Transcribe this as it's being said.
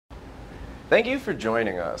Thank you for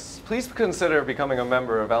joining us. Please consider becoming a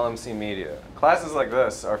member of LMC Media. Classes like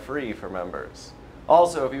this are free for members.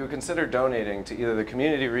 Also, if you would consider donating to either the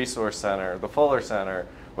Community Resource Center, the Fuller Center,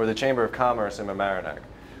 or the Chamber of Commerce in Mamaroneck.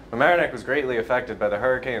 Mamaroneck was greatly affected by the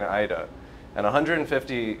Hurricane Ida, and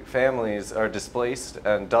 150 families are displaced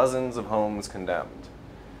and dozens of homes condemned.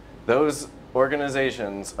 Those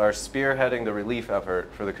organizations are spearheading the relief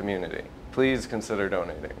effort for the community. Please consider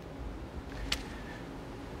donating.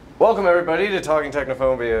 Welcome everybody to Talking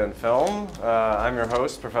Technophobia and Film. I'm your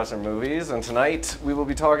host, Professor Movies, and tonight we will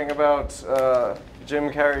be talking about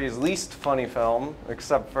Jim Carrey's least funny film,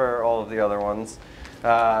 except for all of the other ones,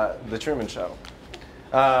 The Truman Show.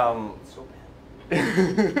 It's so bad.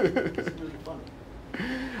 It's really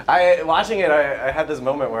funny. Watching it, I had this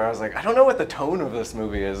moment where I was like, I don't know what the tone of this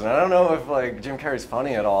movie is, and I don't know if like Jim Carrey's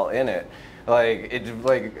funny at all in it. I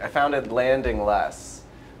found it landing less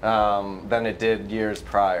than it did years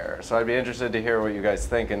prior. So I'd be interested to hear what you guys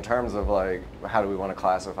think in terms of like, how do we want to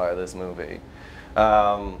classify this movie?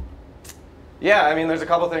 Yeah, I mean, there's a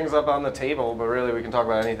couple things up on the table, but really we can talk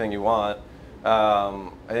about anything you want. I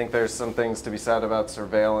think there's some things to be said about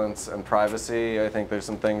surveillance and privacy. I think there's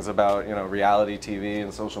some things about, you know, reality TV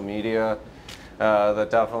and social media that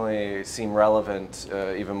definitely seem relevant,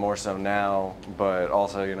 even more so now, but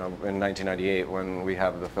also, you know, in 1998 when we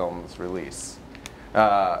have the film's release.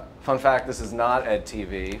 Fun fact, this is not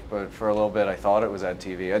EdTV, but for a little bit I thought it was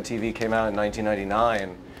EdTV. EdTV came out in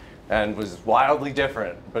 1999 and was wildly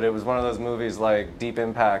different, but it was one of those movies like Deep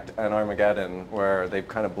Impact and Armageddon where they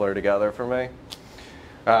kind of blur together for me.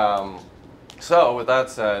 So with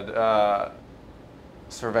that said,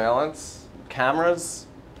 surveillance, cameras,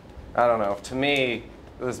 I don't know. To me,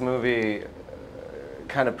 this movie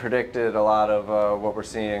kind of predicted a lot of what we're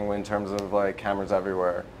seeing in terms of like cameras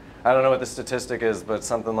everywhere. I don't know what the statistic is, but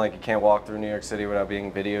something like you can't walk through New York City without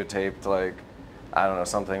being videotaped, like, I don't know,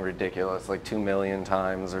 something ridiculous, like 2 million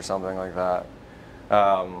times or something like that.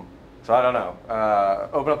 So I don't know.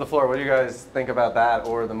 Open up the floor. What do you guys think about that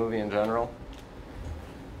or the movie in general?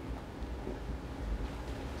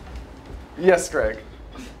 Yes, Greg.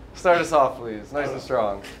 Start us off, please. Nice and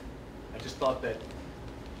strong. I just thought that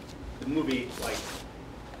the movie, like,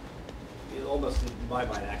 it almost in my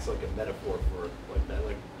mind acts like a metaphor for like that.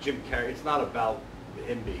 Like Jim Carrey, it's not about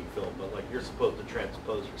him being filmed, but like you're supposed to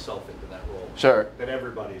transpose yourself into that role. Sure. That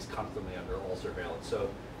everybody's constantly under all surveillance. So,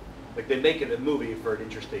 like they make it a movie for an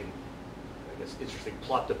interesting, I guess, interesting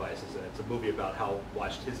plot devices, and it's a movie about how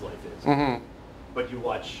watched his life is. Mm-hmm. But you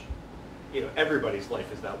watch, you know, everybody's life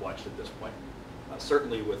is that watched at this point.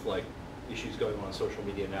 Certainly with like issues going on social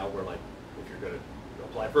media now, where like if you're going to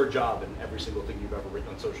apply for a job and every single thing you've ever written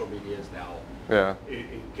on social media is now, yeah, it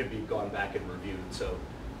can be gone back and reviewed. So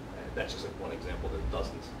that's just like one example. There's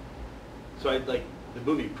dozens. So I like the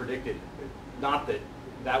movie predicted not that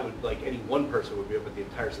that would like any one person would be, but the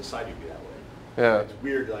entire society would be that way. Yeah, it's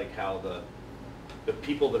weird like how the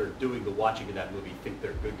people that are doing the watching of that movie think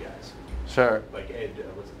they're good guys. Sure. Like Ed,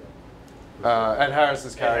 what's his name? Ed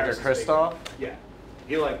Harris's character, Christoph. Yeah,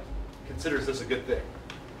 he like considers this a good thing.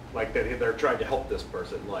 Like that they're trying to help this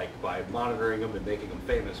person, like by monitoring him and making him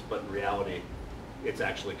famous, but in reality, it's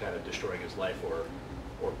actually kind of destroying his life or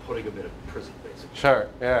putting him in a prison, basically. Sure,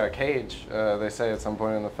 yeah, cage, they say at some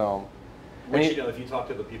point in the film. Which, you know, if you talk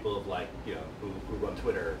to the people of like, you know, who run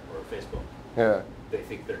Twitter or Facebook, yeah, they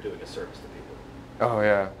think they're doing a service to people. Oh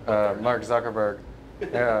yeah, Mark Zuckerberg.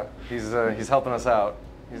 Yeah, he's helping us out.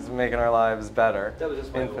 He's making our lives better. That was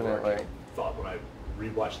just my infinitely thought when I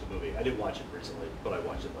rewatched the movie. I didn't watch it recently, but I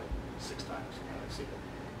watched it like 6 times. I've seen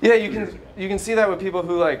it. Yeah, you can see that with people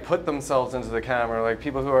who like put themselves into the camera, like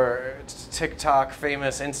people who are TikTok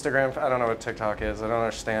famous, Instagram. I don't know what TikTok is. I don't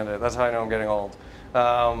understand it. That's how I know I'm getting old.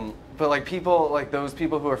 But like people, like those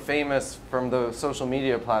people who are famous from the social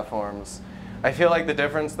media platforms, I feel like the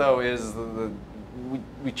difference though is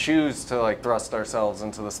we choose to like thrust ourselves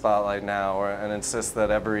into the spotlight now and insist that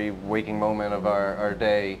every waking moment of our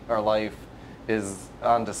day, our life, is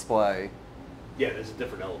on display. Yeah, there's a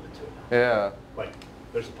different element to it now. Yeah. Like,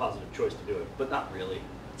 there's a positive choice to do it, but not really.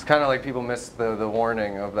 It's kind of like people miss the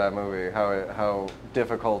warning of that movie, how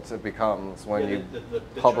difficult it becomes when the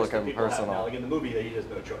public and personal. Now, like in the movie, he has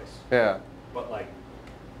no choice. Yeah. But like,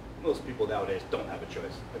 most people nowadays don't have a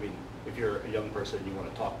choice. I mean, if you're a young person and you want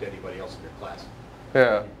to talk to anybody else in your class,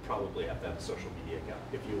 yeah, you probably have to have a social media account.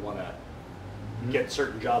 If you want to get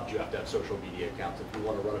certain jobs, you have to have social media accounts. If you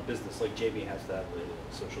want to run a business like Jamie has to have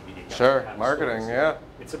a social media account. Sure, marketing, yeah.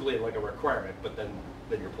 It's simply like a requirement, but then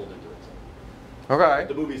you're pulled into it. So. Okay.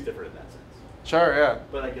 The movie's different in that sense. Sure, yeah.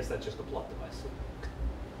 But I guess that's just a plot device.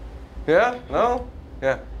 Yeah? No?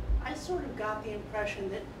 Yeah. I sort of got the impression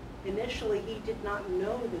that initially he did not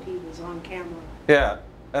know that he was on camera. Yeah.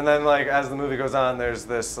 And then, like, as the movie goes on, there's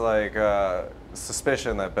this, like,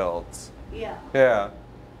 suspicion that builds. Yeah. Yeah.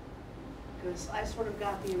 Because I sort of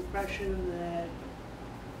got the impression that,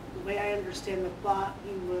 the way I understand the plot,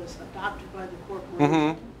 he was adopted by the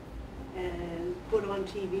corporation and put on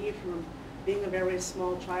TV from being a very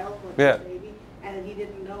small child, like a baby, and he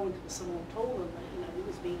didn't know until someone told him that, you know, he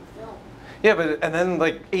was being filmed. Yeah, but and then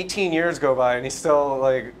like 18 years go by and he still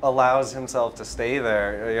like allows himself to stay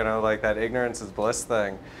there, you know, like that ignorance is bliss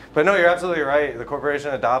thing. But no, you're absolutely right. The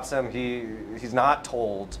corporation adopts him. He's not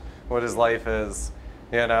told what his life is,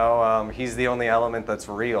 you know. He's the only element that's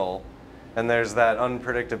real. And there's that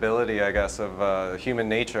unpredictability, I guess, of human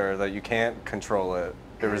nature that you can't control it.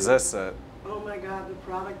 It resists it. Oh my God, the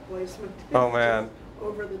product placement. Oh man.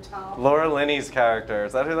 Over the top. Laura Linney's character,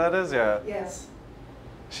 is that who that is? Yeah. Yes.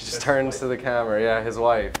 She just turns to the camera. Yeah, his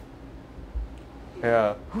wife.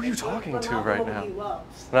 Yeah. Who are you talking to right now? Not the woman he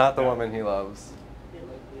loves. Not the woman he loves.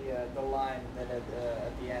 Like the line that at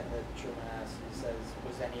the end that Truman asks, he says,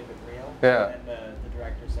 "Was any of it real?" Yeah. And the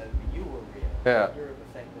director says, "You were real. Yeah. You're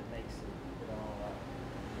the thing that makes it all up."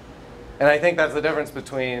 And I think that's the difference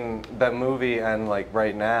between that movie and like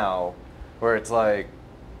right now, where it's like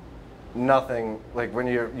nothing, like when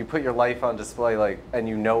you put your life on display, like, and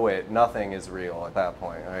you know it, nothing is real at that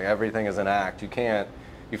point. Like, everything is an act.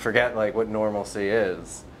 You forget like what normalcy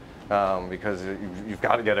is, because you've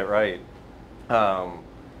got to get it right.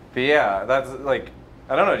 But yeah, that's like,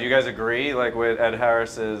 I don't know, do you guys agree like with Ed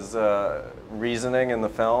Harris's reasoning in the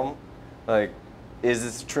film? Like,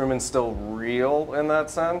 is Truman still real in that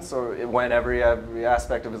sense, or when every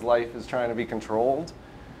aspect of his life is trying to be controlled?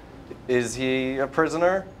 Is he a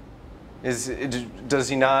prisoner? Does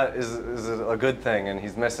he not? Is it a good thing, and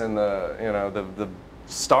he's missing the, you know, the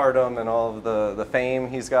stardom and all of the fame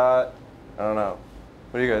he's got? I don't know.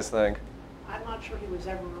 What do you guys think? I'm not sure he was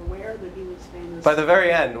ever aware that he was famous. By the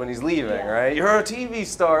very end, when he's leaving, Yeah. right? You're a TV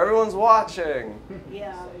star. Everyone's watching.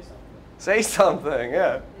 Yeah. Say something.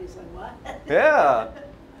 Yeah. He's like, what? Yeah.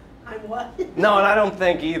 I'm what? No, and I don't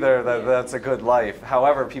think either that that's a good life.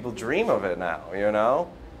 However, people dream of it now. You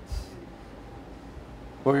know.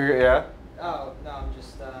 Yeah. Oh no, I'm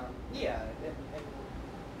just yeah. And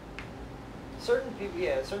certain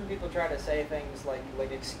people try to say things like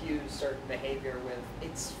excuse certain behavior with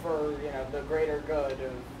it's for, you know, the greater good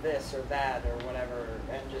of this or that or whatever,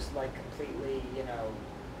 and just like completely, you know,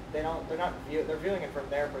 they're viewing it from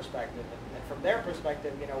their perspective, and from their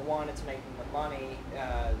perspective, you know, one, it's making them money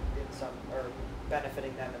in some, or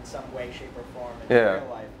benefiting them in some way, shape, or form in real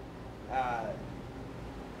life.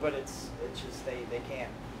 But it's just they can't.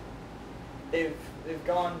 They've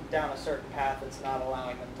gone down a certain path that's not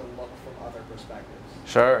allowing them to look from other perspectives.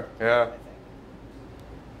 Sure. Yeah. I think.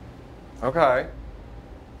 Okay.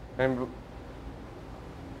 And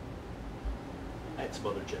I had some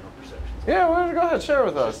other general perceptions. yeah, well, go ahead, share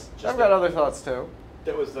with us. Just I've got other thoughts too.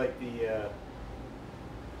 That was like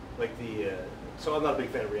so I'm not a big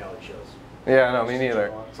fan of reality shows. Yeah, no, me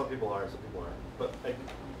neither. Some people are, some people aren't. But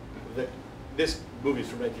this movie's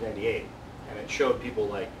from 1998, and it showed people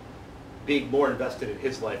like being more invested in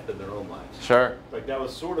his life than their own lives. Sure. Like that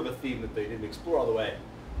was sort of a theme that they didn't explore all the way.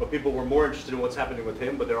 But people were more interested in what's happening with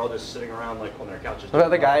him, but they're all just sitting around like on their couches. What about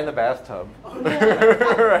the guy in the bathtub? Oh, yeah.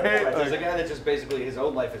 Right? There's a guy that just basically his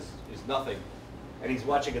own life is nothing, and he's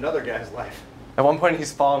watching another guy's life. At one point,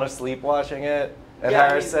 he's fallen asleep watching it. And Yeah,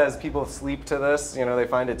 Harris says people sleep to this. You know, they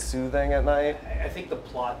find it soothing at night. I think the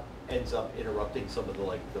plot ends up interrupting some of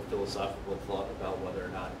the philosophical thought about whether or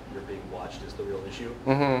not you're being watched is the real issue.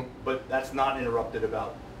 Mm-hmm. But that's not interrupted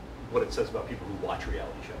about what it says about people who watch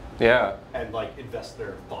reality shows. Yeah. And like invest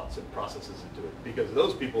their thoughts and processes into it, because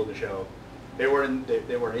those people in the show, they weren't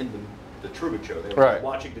in the Truman Show. They were Right.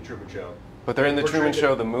 watching the Truman Show. But they're in the Portrayed Truman it-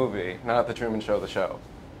 Show, the movie, not the Truman Show, the show.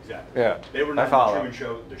 Exactly. Yeah, They were I not in follow. the Truman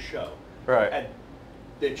Show, the show. Right. And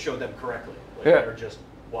it showed them correctly. Like Yeah. they were just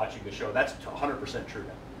watching the show. That's 100% true now.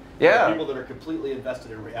 Yeah. There are people that are completely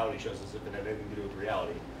invested in reality shows as if it had anything to do with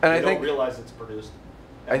reality. And they I don't think- realize it's produced,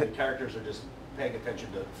 and the characters are just paying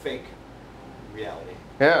attention to fake reality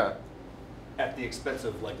Yeah. at the expense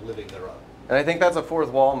of like living their own. And I think that's a fourth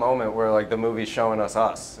wall moment where like the movie's showing us,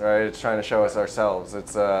 right? It's trying to show us ourselves.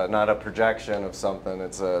 It's not a projection of something.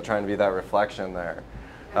 It's trying to be that reflection there.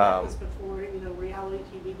 And that was before, you know, reality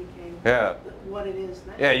TV became Yeah. what it is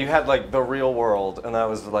now. Yeah, you had like the real world, and that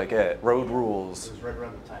was like it. Road It rules. was right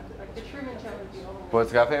around the time that Like the Truman Show was the old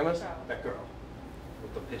What's got famous? show. that girl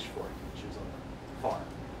with the pitchfork, she was on the farm.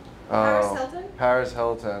 Paris Hilton? Paris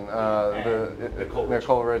Hilton.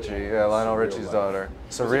 Nicole Richie. Yeah, Lionel Richie's daughter.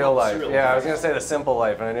 Was it Surreal called Life. Surreal Yeah, I Life? was gonna say The Simple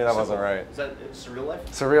Life, and I knew that wasn't Simple. right. Is that Surreal Life?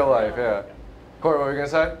 Surreal Life. Yeah. Corey, what were you gonna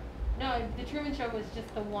say? No, the Truman Show was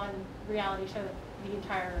just the one reality show that the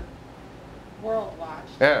entire world watched.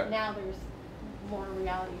 Yeah. Now there's more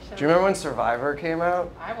reality shows. Do you remember when Survivor came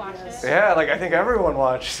out? I watched Yes. it. Yeah, like I think everyone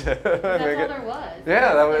watched it. That's all there was.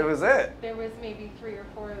 Yeah, There was, it was it. There was maybe 3 or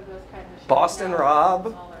 4 of those kind of shows. Boston Now Rob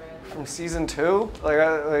that's all there is. from season 2.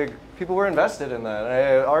 Like people were invested in that. And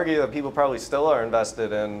I argue that people probably still are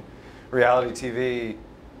invested in reality TV,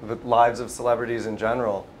 the lives of celebrities in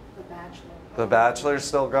general. The Bachelor. The Bachelor's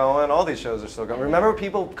still going. All these shows are still going. Remember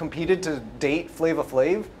people competed to date Flava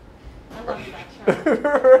Flav? I love that show.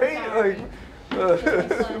 Right? Sorry. Like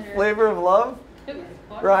Slander. Flavor of Love? It was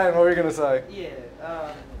fun. Ryan, what were you gonna say? Yeah,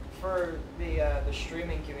 for the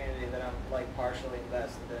streaming community that I'm like partially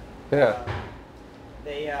invested in. Yeah.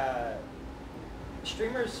 They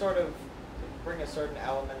streamers sort of bring a certain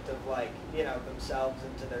element of like themselves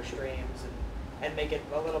into their streams and make it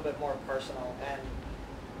a little bit more personal. And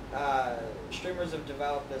streamers have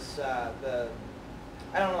developed this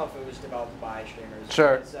I don't know if it was developed by streamers.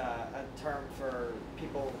 Sure. It's a term for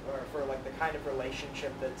people, or for like the kind of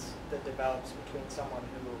relationship that develops between someone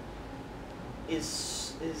who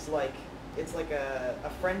is like, it's like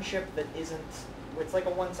a friendship that isn't, it's like a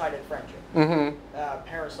one-sided friendship. Mm-hmm.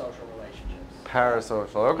 Parasocial relationships.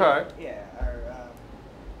 Parasocial, okay.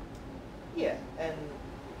 Yeah, and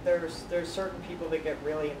there's certain people that get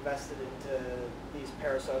really invested into these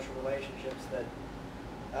parasocial relationships that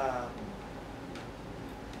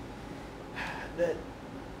that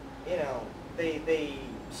they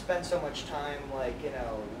spend so much time with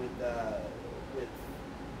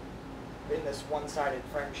in this one-sided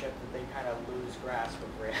friendship that they kind of lose grasp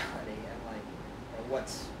of reality and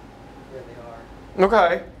what's really hard.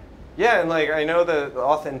 Okay. Yeah, and like I know that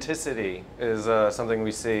authenticity is something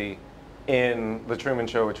we see in the Truman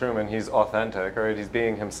Show with Truman. He's authentic, right? He's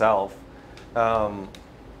being himself. And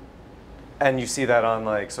you see that on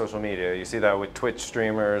like social media. You see that with Twitch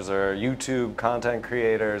streamers or YouTube content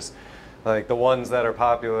creators. Like the ones that are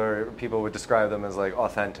popular, people would describe them as like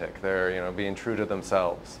authentic. They're being true to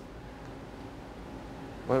themselves.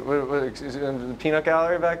 Excuse me, the peanut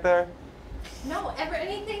gallery back there? No,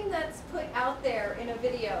 anything that's put out there in a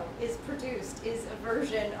video is produced, is a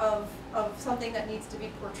version of something that needs to be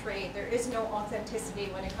portrayed. There is no authenticity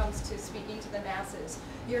when it comes to speaking to the masses.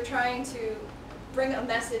 You're trying to bring a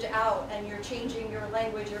message out and you're changing your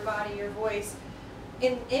language, your body, your voice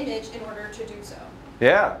in image in order to do so.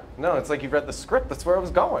 Yeah, no, it's like you've read the script. That's where I was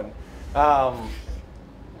going.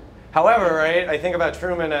 However, right, I think about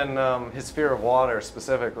Truman and his fear of water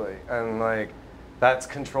specifically, and like that's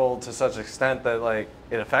controlled to such extent that like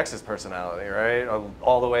it affects his personality, right,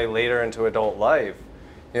 all the way later into adult life.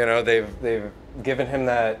 They've given him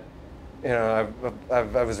that. I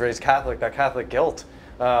was raised Catholic. That Catholic guilt.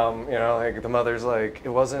 Like the mother's like, it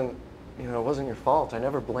wasn't your fault. I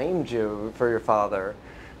never blamed you for your father,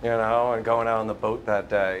 and going out on the boat that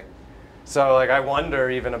day. So like I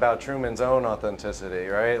wonder even about Truman's own authenticity,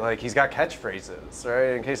 right? Like he's got catchphrases,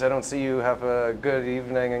 right? In case I don't see you, have a good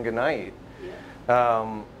evening and good night.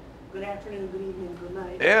 Yeah. Good afternoon, good evening, good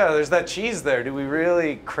night. Yeah, there's that cheese there. Do we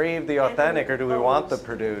really crave the authentic or do we want the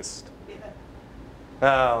produced?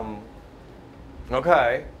 Yeah.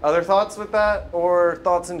 Okay. Other thoughts with that or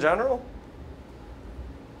thoughts in general?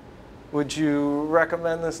 Would you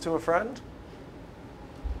recommend this to a friend?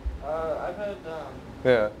 I've had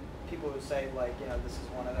Yeah. people who say like this is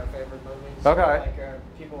one of their favorite movies. Okay.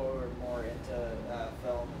 Like people who are more into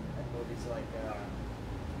film and movies like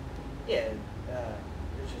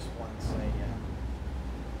there's just one say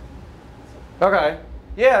Okay.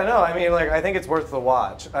 Yeah, no, I mean, like, I think it's worth the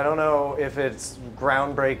watch. I don't know if it's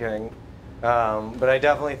groundbreaking, but I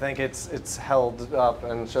definitely think it's held up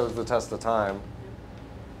and shows the test of time.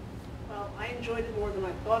 Well, I enjoyed it more than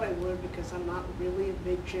I thought I would because I'm not really a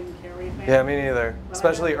big Jim Carrey fan. Yeah, me neither. But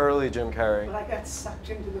Especially early Jim But Carrey. I got sucked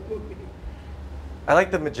into the movie. I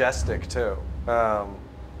like The Majestic, too,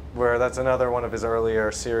 where that's another one of his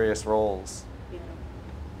earlier serious roles.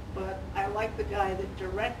 But I like the guy that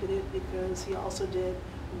directed it because he also did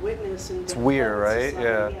Witness and It's Dead weird, Poets right?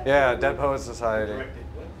 Society. Yeah, Dead Poets Society. Directed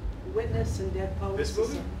what? Witness and Dead Poets This movie?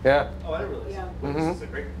 Society. Yeah. Oh, I didn't realize. Yeah. This is a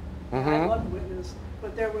great. I Mm-hmm. love Witness,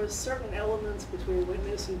 but there were certain elements between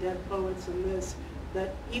Witness and Dead Poets and this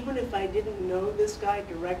that even if I didn't know this guy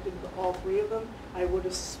directed all 3 of them, I would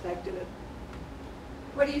have suspected it.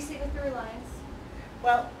 What do you see the through lines?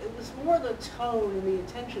 Well, it was more the tone and the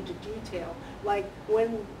attention to detail. Like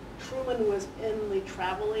when Truman was in the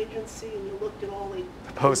travel agency and you looked at all the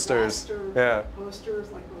posters, disaster yeah.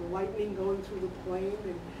 posters, like the lightning going through the plane,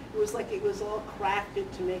 and it was like it was all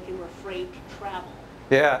crafted to make him afraid to travel.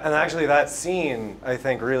 Yeah, and actually that scene, I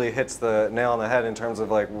think, really hits the nail on the head in terms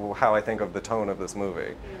of like how I think of the tone of this movie.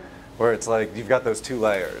 Yeah. Where it's like, you've got those two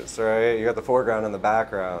layers, right? You got the foreground and the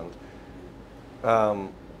background. Go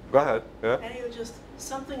ahead, yeah? And it was just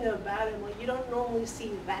something about him, like you don't normally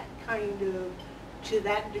see that kind of, to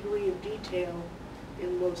that degree of detail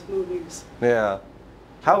in most movies. Yeah.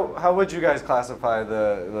 How would you guys classify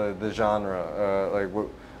the genre?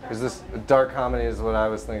 Is this dark comedy is what I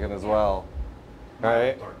was thinking as well,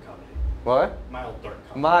 right? Mild dark comedy. What? Mild dark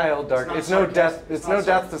comedy. Mild dark. It's no death. It's no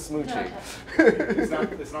death to Smoochie.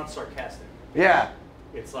 It's not sarcastic. Yeah.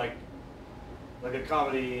 It's like a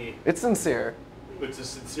comedy. It's sincere. It's a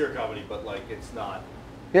sincere comedy, but like it's not.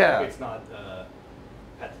 Yeah. It's not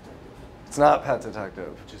Pet Detective. It's not Pet Detective.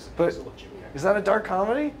 Which is But still a Jim Carrey. is that a dark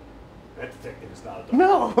comedy? Pet Detective is not a dark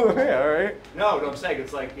No. comedy. Yeah. Right. No, I'm saying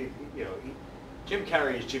it's like Jim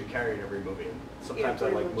Carrey is Jim Carrey in every movie. And sometimes I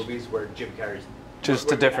pretty like much. movies where Jim Carrey's Just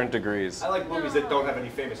to different degrees. I like movies that don't have any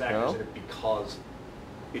famous actors No? in it because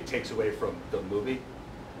it takes away from the movie.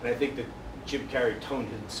 And I think that Jim Carrey toned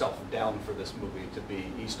himself down for this movie to be,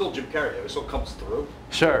 he's still Jim Carrey, it still comes through.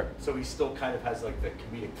 Sure. So he still kind of has like the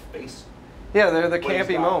comedic face. Yeah, they're the But he's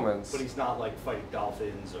campy not- moments. But he's not like fighting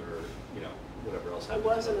dolphins or, whatever else He happens.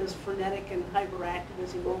 wasn't as frenetic and hyperactive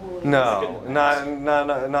as he normally is. No,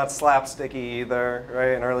 not slapsticky either, right?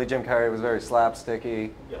 And early Jim Carrey was very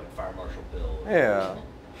slapsticky. Yeah, like Fire Marshal Bill. Yeah.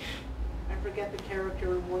 I forget the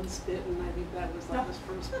character in one spit, and I think that was like his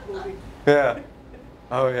first movie. Yeah.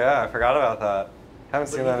 Oh yeah, I forgot about that. Haven't But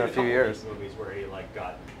seen he that in did a few couple of years. these movies where he like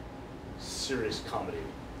got serious comedy.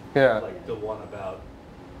 Yeah. Like the one about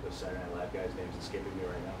the Saturday Night Live guy's name's escaping me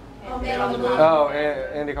right now. Oh, Man on the Moon. Oh,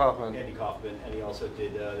 Andy Kaufman. Andy Kaufman, and he also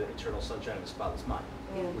did Eternal Sunshine of the Spotless Mind,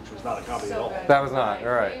 Yeah. which was not a comedy So at all. good. That was not,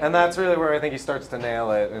 all right. And that's really where I think he starts to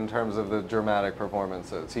nail it in terms of the dramatic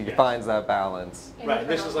performances. He Yes. finds that balance. Right, and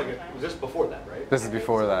this is like was this before that, right? This is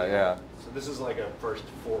before that, yeah. So this is like a first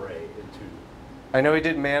foray into, I know he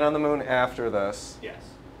did Man on the Moon after this. yes.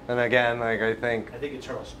 And again, like I think I think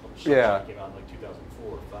Eternal Sunshine Yeah. came out in like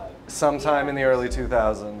 2004 or 5. sometime in the early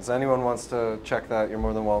 2000s. Anyone wants to check that, you're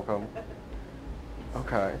more than welcome.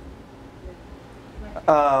 Okay.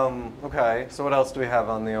 Okay, so what else do we have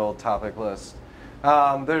on the old topic list?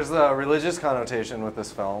 There's a religious connotation with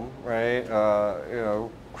this film, right?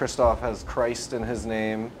 Christoph has Christ in his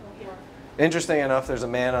name. Interesting enough, there's a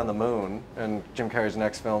man on the moon, and Jim Carrey's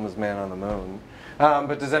next film is Man on the Moon.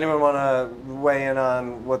 But does anyone want to weigh in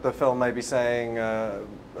on what the film might be saying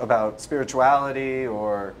about spirituality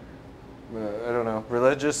or, I don't know,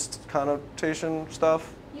 religious connotation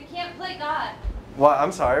stuff? You can't play God. Well,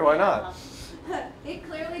 I'm sorry, why not? It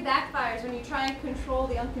clearly backfires when you try and control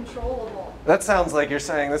the uncontrollable. That sounds like you're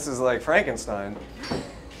saying this is like Frankenstein.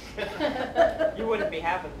 You wouldn't be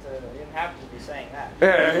having to. You didn't have to be saying that.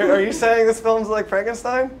 Yeah, are you saying this film's like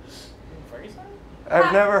Frankenstein? Frankenstein?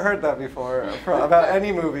 I've never heard that before about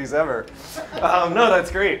any movies ever. No,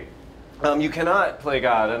 that's great. You cannot play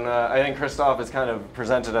God, and I think Christoph is kind of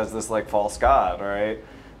presented as this like false god, right?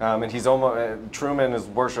 And he's almost Truman is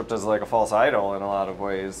worshipped as like a false idol in a lot of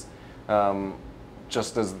ways,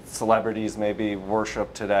 just as celebrities may be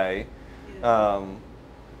worshipped today.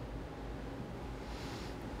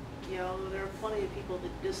 There are plenty of people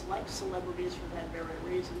that dislike celebrities for that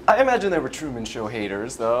very reason. I imagine there were Truman Show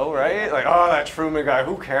haters, though, right? Like, oh, that Truman guy,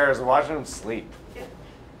 who cares? We're watching him sleep. Yeah.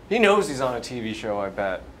 He knows he's on a TV show, I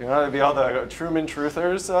bet. You know, there'd be all the Truman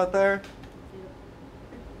truthers out there.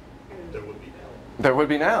 There would be now. There would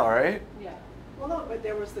be now, right? Yeah. Well, no, but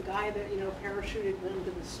there was the guy that, parachuted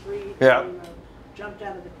into the street Yeah. and jumped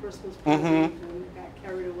out of the Christmas Mhm. present and got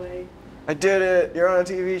carried away. I did it. You're on a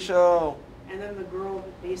TV show. And then the girl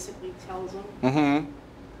that basically tells him, Mm-hmm.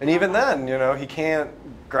 And even then, he can't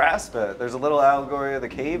grasp it. There's a little allegory of the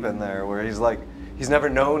cave in there where he's like, he's never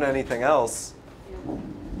known anything else.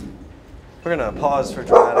 We're going to pause for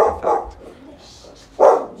dramatic effect.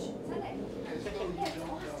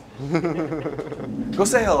 Go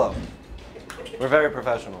say hello. We're very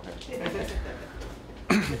professional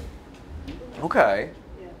here. Okay.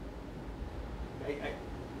 yeah.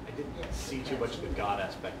 I didn't see too much of the God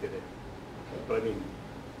aspect in it, but I mean,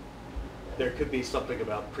 there could be something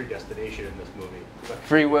about predestination in this movie.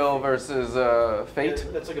 Free will versus fate?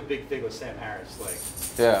 That's like a big thing with Sam Harris. Like,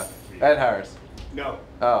 Yeah. Ed Harris. no,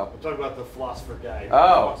 Oh. I'm talking about the philosopher guy who Oh.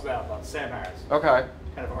 talks about Sam Harris. Okay.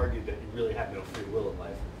 Kind of argued that you really have no free will in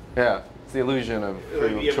life. Yeah. It's the illusion of You free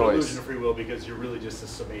have an choice. illusion of free will because you're really just a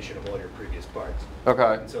summation of all your previous parts.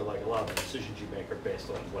 Okay. And so like a lot of the decisions you make are based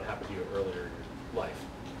on what happened to you earlier in your life.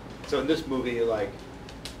 So in this movie, like,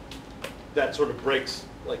 that sort of breaks,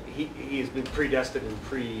 like, he has been predestined and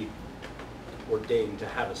preordained to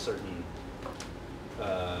have a certain,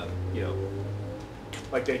 you know,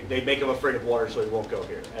 like they make him afraid of water so he won't go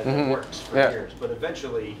here. And it works for years. But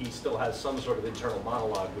eventually he still has some sort of internal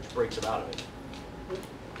monologue which breaks him out of it.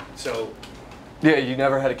 So. Yeah, you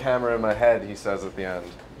never had a camera in my head, he says at the end.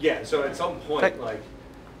 Yeah, so at some point, like,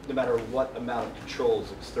 no matter what amount of control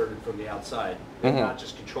is exerted from the outside, and not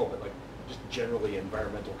just control, but like just generally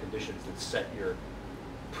environmental conditions that set your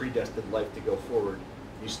predestined life to go forward,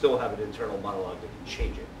 you still have an internal monologue that can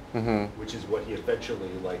change it, which is what he eventually,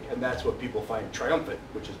 like, and that's what people find triumphant,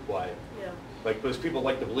 which is why, like, because people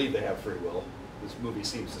like to believe they have free will. This movie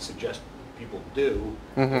seems to suggest people do,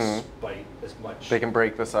 despite as much. They can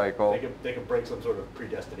break the cycle. They can break some sort of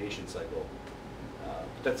predestination cycle.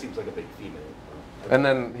 That seems like a big theme in it. And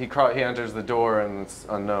then he enters the door and it's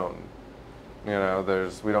unknown. You know,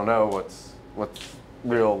 we don't know what's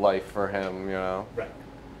real life for him. You know. Right.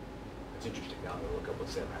 It's interesting. Now I'm gonna look up what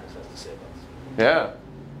Sam Harris has to say about this. Yeah.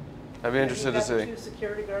 I'd be interested to see. You got the 2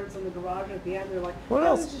 security guards in the garage at the end. They're like, What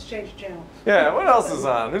else? Let's just change the channel. Yeah. What else is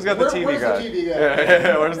on? Who's got the TV Where's guide? the TV guide?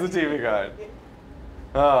 Yeah. Where's the TV guide?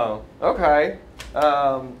 Oh. Okay.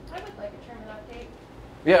 I would like a Truman update.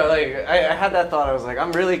 Yeah, like I had that thought. I was like,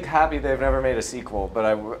 I'm really happy they've never made a sequel,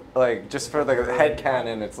 but like just for the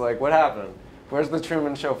headcanon, it's like, what happened? Where's the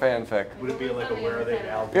Truman Show fanfic? Would it be like a Where Are They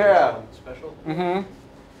Now Yeah. special? Mm-hmm.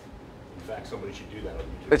 In fact, somebody should do that on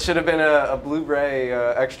YouTube. It should have been a Blu-ray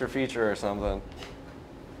extra feature or something.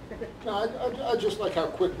 No, I just like how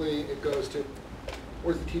quickly it goes to,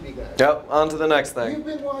 where's the TV guy? Yep, on to the next thing. You've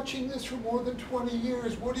been watching this for more than 20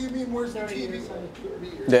 years. What do you mean, where's the 30 TV years. guy? 30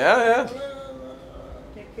 years. Yeah.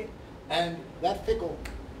 And that fickle,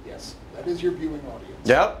 yes, that is your viewing audience.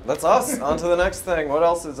 Yep, that's us. On to the next thing. What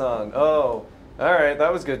else is on? Oh, all right,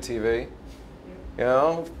 that was good TV. You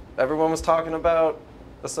know, everyone was talking about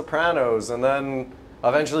The Sopranos, and then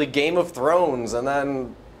eventually Game of Thrones, and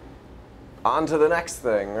then on to the next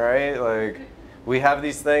thing, right? Like, we have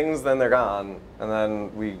these things, then they're gone, and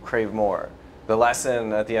then we crave more. The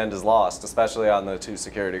lesson at the end is lost, especially on the 2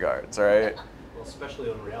 security guards, right? Well, especially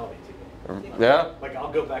on reality TV. Yeah? Like,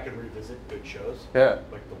 I'll go back and revisit good shows. Yeah.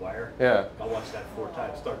 Like The Wire. Yeah. I'll watch that 4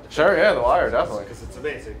 times, start to finish. Sure, yeah, The Wire, definitely. Because it's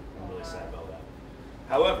amazing. I'm really sad about that.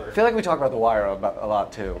 However, I feel like we talk about The Wire a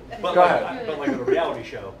lot too. but Go like, ahead. but like on a reality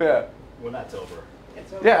show, Yeah. when that's over,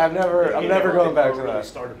 It's over. Yeah, I'm never going back to Really that.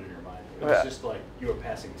 started in your mind. It was Yeah. just like you were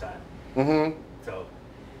passing time. Mm-hmm. So,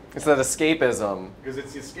 It's that escapism. because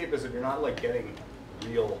it's escapism, you're not like getting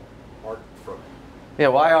real art from it. Yeah,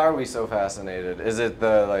 why are we so fascinated? Is it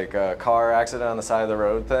the like car accident on the side of the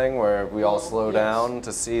road thing where we all Well, slow yes. down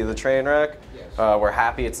to see the train wreck? Yes. We're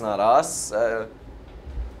happy it's not us. There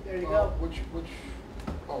you go.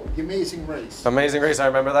 Oh, The Amazing Race. Amazing Race, I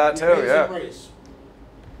remember that The too. Amazing Yeah. Race.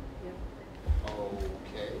 Yeah.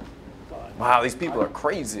 Okay. Fine. Wow, these people are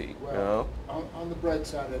crazy. Well, You know? on the bright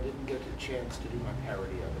side, I didn't get a chance to do my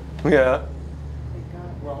parody of it. Yeah. Thank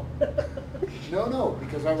God. Well, no,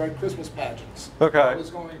 because I write Christmas pageants. Okay. I was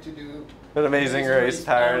going to do An Amazing Race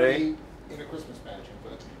parody. in a Christmas pageant,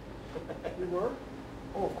 but You were?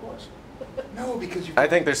 oh, of course. No, because I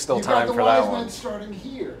think there's still you've time got the for that wise one. men starting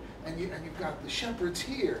here, and you've got the shepherds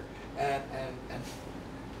here, and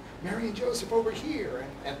Mary and Joseph over here,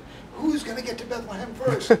 and who's going to get to Bethlehem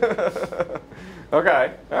first?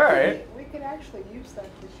 Okay. All right. We could actually use that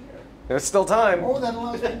this year. There's still time. Oh, that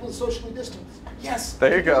allows people to socially distance. Yes.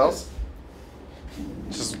 There you go. yes.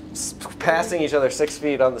 Just passing each other 6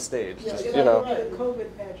 feet on the stage. Yeah, Just, yeah, you know. right. The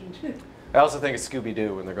COVID pageant. I also think it's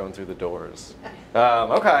Scooby-Doo when they're going through the doors.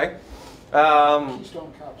 Okay.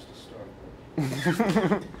 Keystone Cops to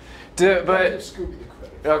start. But Give Scooby the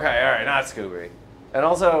credit. okay, all right, not Scooby. And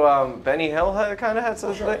also, Benny Hill kind of had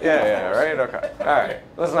something. Yeah, right. Okay, all right.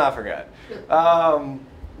 Let's not forget.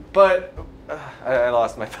 But I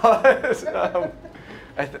lost my thought.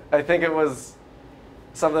 I think it was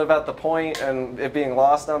something about the point and it being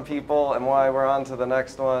lost on people and why we're on to the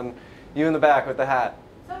next one. You in the back with the hat.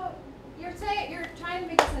 So you're trying to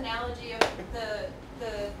make this analogy of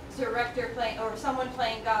the director playing or someone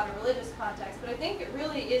playing God in a religious context, but I think it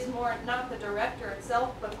really is more not the director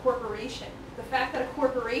itself, but corporation. The fact that a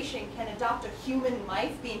corporation can adopt a human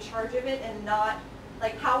life, be in charge of it, and not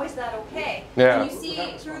like how is that okay? Yeah. And you see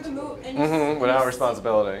Without through the movie, Without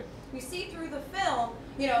responsibility. we see through the film,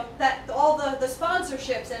 you know, that all the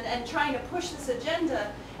sponsorships and trying to push this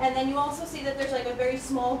agenda, And then you also see that there's like a very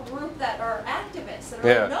small group that are activists that are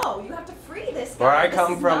Yeah. like, no, you have to free this guy. Where I This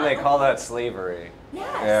come is from, not they a- call that slavery. Yes.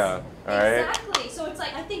 Yeah, all right. Exactly. So it's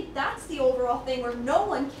like, I think that's the overall thing where no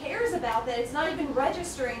one cares about that. It's not even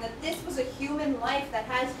registering that this was a human life that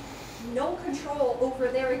has no control over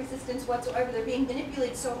their existence whatsoever. They're being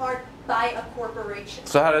manipulated so hard by a corporation.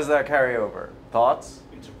 So how does that carry over? Thoughts?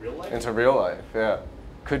 Into real life? Into real life, yeah.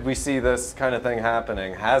 Could we see this kind of thing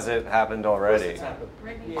happening? Has it happened already? It's happened.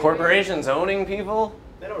 Maybe. Corporations owning people?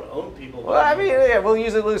 They don't own people. Well, I mean, yeah, we'll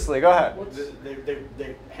use it loosely. Go ahead.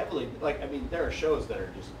 They heavily, like, I mean, there are shows that are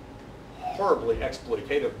just horribly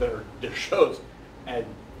exploitative. They're shows, and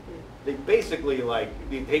they basically, like,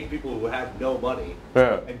 they take people who have no money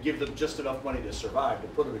Yeah. and give them just enough money to survive to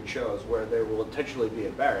put them in shows where they will intentionally be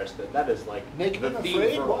embarrassed, and that is like Naked the and theme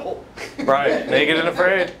Afraid? for a What? whole. Right, naked and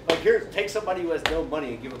afraid. Like, here, take somebody who has no money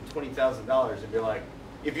and give them $20,000 and be like,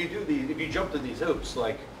 if you jump through these hoops,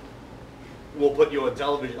 like, we'll put you on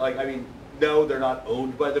television. Like, I mean, no, they're not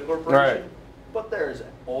owned by the corporation, Right. but there's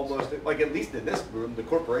almost, like, at least in this room, the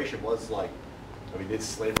corporation was like, I mean, it's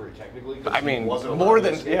slavery technically. 'cause I he mean, wasn't more allowed to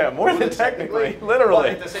than- escape. yeah, more than technically, literally.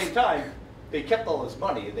 But at the same time, they kept all this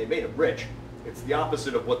money and they made him rich. It's the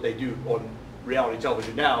opposite of what they do on reality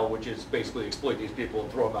television now, which is basically exploit these people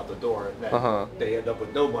and throw them out the door, and then they end up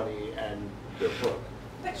with no money and they're broke.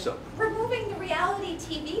 But So. removing the reality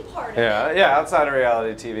TV part of Yeah, it. yeah, outside of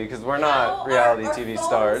reality TV, because we're How not reality our TV phones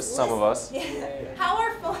stars, some of us. listen- How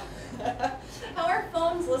our how our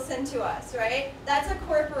phones listen to us, right? That's a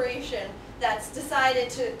corporation that's decided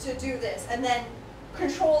to do this and then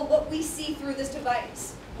control what we see through this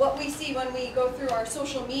device, what we see when we go through our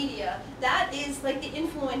social media. That is like the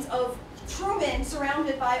influence of Truman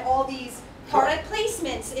surrounded by all these product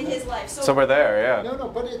placements in his life. So we're there, yeah. No,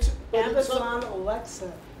 but it's Amazon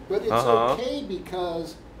Alexa. But it's Uh-huh. okay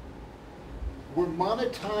because we're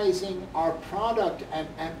monetizing our product, and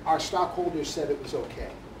our stockholders said it was okay.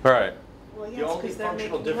 Right. Well, The yes, only because they're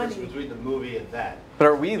functional making difference money. between the movie and that. But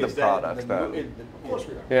are we the is that in product the mo- then? in the- Of course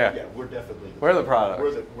we are. Yeah. Yeah, we're definitely. We're the product.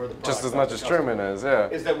 We're the product. Just as not much the as customer. Truman is, yeah.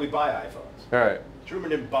 Is that we buy iPhones. Right. Truman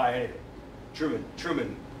didn't buy anything.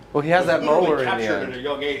 Truman. Well, he has was that literally mower in the captured end. at a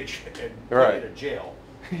young age and Right. put in a jail,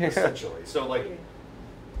 Yeah. essentially. So like,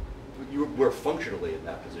 we're functionally in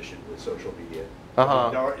that position with social media. Uh-huh.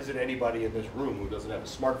 There isn't anybody in this room who doesn't have a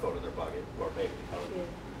smartphone in their pocket, or maybe. I don't know.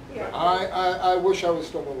 Yeah. I wish I was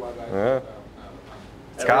still alive. Yeah.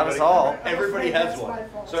 It's got us all. Everybody has That's one. my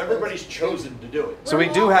fault. So everybody's chosen to do it. So we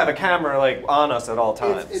do have a camera like on us at all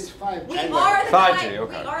times. It's 5G. we are the 5G, guy.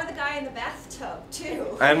 okay. We are the guy in the bathtub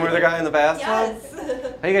too. And we're the guy in the bathtub?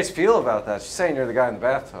 Yes. How you guys feel about that? She's saying you're the guy in the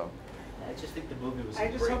bathtub. I just think the movie was I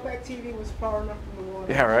just great. hope that TV was far enough from the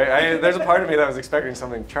water. Yeah, right? There's a part of me that was expecting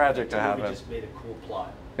something tragic to The movie happen. just made a cool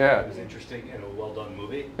plot. Yeah. It was interesting and a well-done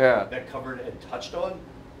movie. Yeah. That covered and touched on,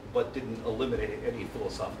 but didn't eliminate any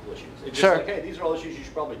philosophical issues. It's just Sure. like, hey, these are all issues you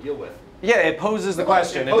should probably deal with. Yeah, it poses the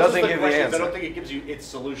question. It poses doesn't give the questions. I don't answer. think it gives you its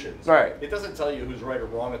solutions. Right. It doesn't tell you who's right or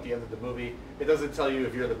wrong at the end of the movie. It doesn't tell you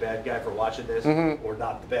if you're the bad guy for watching this Mhm. or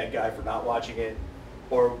not the bad guy for not watching it.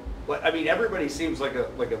 Or, but I mean, everybody seems like a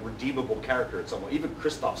redeemable character at some point. Even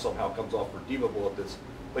Kristoff somehow comes off redeemable at this.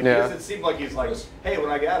 Like, Yeah. he doesn't seem like he's like, hey, when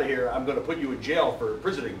I get out of here, I'm going to put you in jail for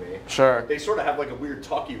imprisoning me. Sure. They sort of have like a weird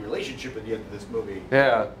talky relationship at the end of this movie.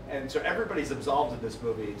 Yeah. And so everybody's absolved in this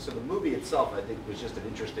movie. So the movie itself, I think, was just an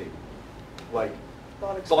interesting, like,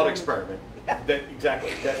 thought experiment.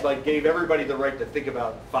 That like gave everybody the right to think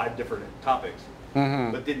about 5 different topics,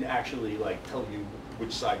 Mhm. but didn't actually like tell you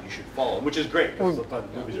which side you should follow, which is great because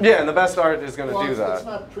sometimes movies are Yeah, and the best art is going to Well, do it's that.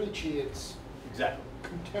 not preachy, it's exactly.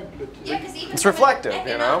 contemplative. Yeah, because even It's from reflective, an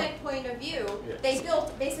you know? economic point of view, Yeah. they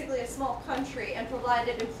built basically a small country and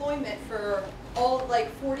provided employment for all,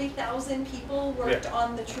 like 40,000 people worked Yeah.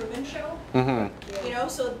 on the Truman Show. Mm-hmm. You know,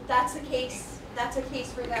 so that's a case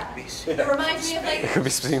for that. It reminds me of like. It could be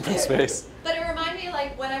seen from space. But it reminded me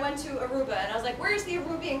like when I went to Aruba and I was like, where's the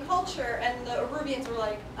Arubian culture? And the Arubians were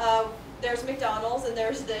like, there's McDonald's and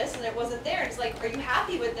there's this, and it wasn't there. And it's like, are you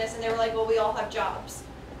happy with this? And they were like, well, we all have jobs.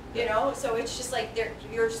 You know, so it's just like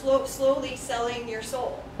you're slowly selling your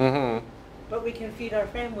soul. Mm-hmm. But we can feed our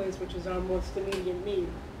families, which is our most immediate need.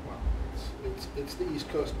 Well, it's the East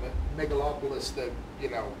Coast megalopolis that, you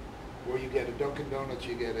know, where you get a Dunkin' Donuts,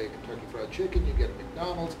 you get a Kentucky Fried Chicken, you get a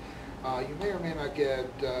McDonald's. You may or may not get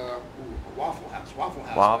a Waffle House.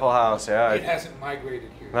 Waffle House, yeah. It hasn't migrated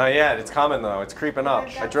here. Not yet. It's coming though. It's creeping up.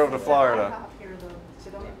 I drove to Florida. IHOP here, though, so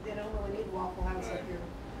they don't really need Waffle House up here.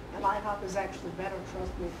 And IHOP is actually better,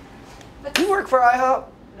 trust me. But You work for IHOP?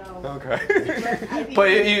 No. Okay. But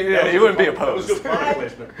you wouldn't be That was opposed. good product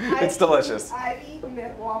placement. It's delicious. I've eaten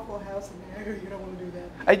at Waffle House and you don't want to do that.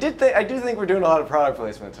 I do think we're doing a lot of product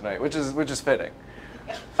placement tonight, which is fitting.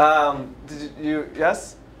 Did you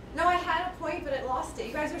yes? No, I had a point, but I lost it.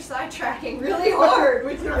 You guys are sidetracking really hard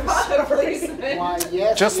with your product placement. Why,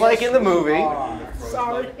 yes, Just yes, like in the we movie. are.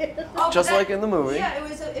 Sorry. Oh, Just that- like in the movie. Yeah,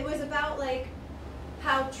 it was about like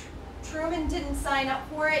how Truman didn't sign up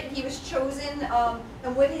for it. He was chosen,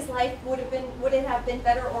 and would his life would it have been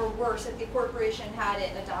better or worse if the corporation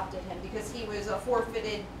hadn't adopted him because he was a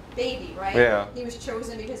forfeited baby, right? Yeah. He was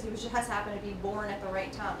chosen because he was just happened to be born at the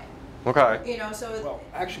right time. Okay. You know, so Well,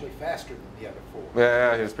 actually faster than the other four.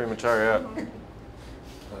 Yeah, he was premature. Yeah. Mhm.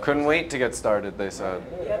 Couldn't wait to get started. They said.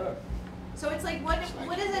 So it's like, what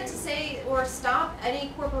is it to say or stop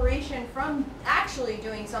any corporation from actually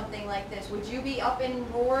doing something like this? Would you be up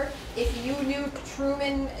in roar if you knew if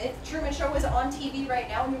Truman Show was on TV right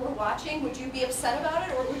now and you were watching? Would you be upset about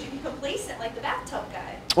it, or would you be complacent like the bathtub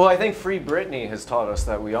guy? Well, I think Free Britney has taught us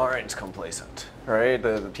that we aren't complacent, right?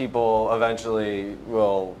 The people eventually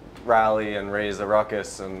will rally and raise a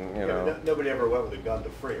ruckus, and you know. Nobody ever went with a gun to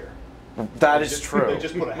free her. That They is just- true. They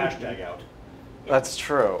just put a hashtag out. That's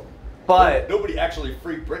true. But Nobody actually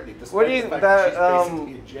freed Britney, despite What do you- the fact that, that she's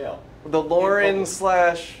basically in jail. the Lauren public.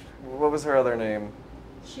 slash what was her other name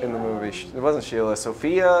in the movie? It wasn't Sheila.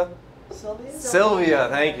 Sophia. Sylvia? Sylvia.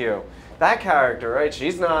 Thank you. That character, right?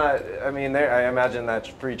 She's not. I mean, I imagine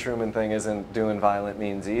that pre-Truman thing isn't doing violent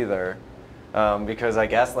means either, because I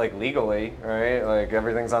guess like legally, right? Like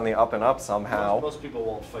everything's on the up and up somehow. Most people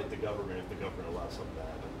won't fight the government if the government allows something to happen.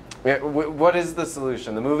 Yeah, what is the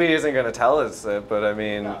solution? The movie isn't going to tell us it, but I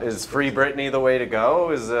mean, No. is Free Britney the way to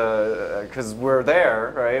go? Is because we're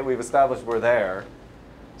there, right? We've established we're there.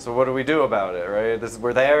 So what do we do about it, right?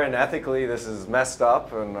 We're there, and ethically, this is messed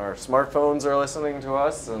up, and our smartphones are listening to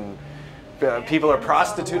us, and people are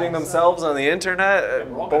prostituting themselves on the internet.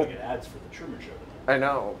 And we're all going to get ads for the Truman Show tonight, I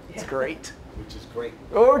know, it's great. which is great.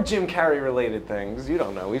 Or Jim Carrey related things. You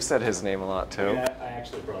don't know. We've said his name a lot I too. mean, I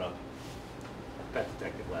actually brought up Pet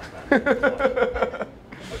Detective last night. I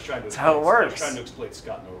was trying to That's how it I was works. trying to explain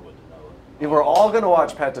Scott Norwood to Noah. Yeah, we're all going to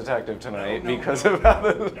watch Pet Detective tonight because of how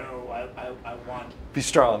the... No, I want Be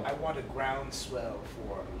strong. I want a groundswell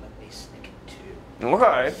for Let Me Sneak It Too.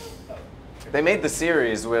 Okay. They made the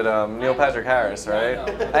series with Neil Patrick Harris, right?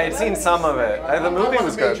 I had seen some of it. The movie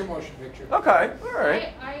was Major good. motion picture. Okay, all right.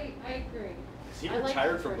 I agree. Is he I like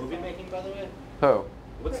retired the from first movie one. making, by the way? Who?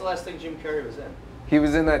 What's the last thing Jim Carrey was in? He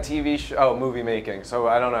was in that TV show, movie making. So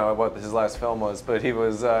I don't know what his last film was, but he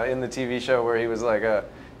was in the TV show where he was like a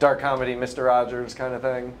dark comedy Mr. Rogers kind of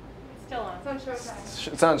thing. It's still on. It's on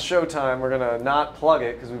Showtime. It's on Showtime. We're going to not plug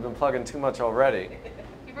it because we've been plugging too much already.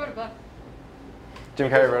 He wrote a book. Jim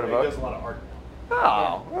Carrey wrote a He does book. a lot of art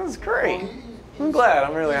now. Oh, that was great. Well, I'm glad.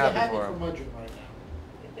 I'm really he's a happy for him. curmudgeon right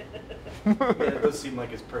Yeah, it does seem like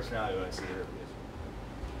his personality when I see interviews.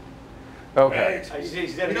 Okay.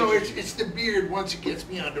 He's now. You know, it's the beard once it gets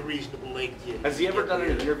me on the reasonable length. Has he ever done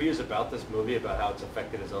any interviews about this movie, about how it's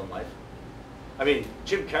affected his own life? I mean,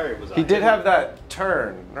 Jim Carrey was. He did have that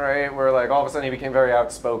turn, right, where like all of a sudden he became very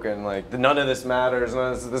outspoken. Like none of this matters.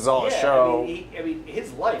 None of this is all a show. I mean,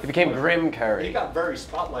 his life. He became grim Carrey. He got very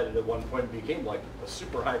spotlighted at one point and became like a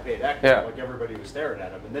super high-paid actor. Yeah. Like everybody was staring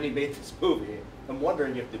at him, and then he made this movie. I'm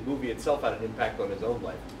wondering if the movie itself had an impact on his own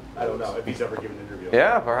life. I don't know if he's ever given an interview.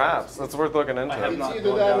 Yeah, perhaps that's worth looking into. I have It's not either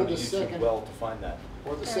gone that or down the to YouTube second- well to find that.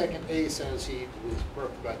 Or the second A says he was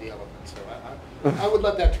burped by the elephant. So I would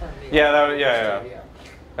let that turn me. Yeah, off. that would- yeah.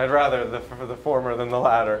 I'd rather the former than the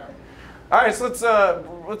latter. All right, so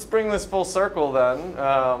let's bring this full circle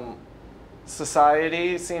then.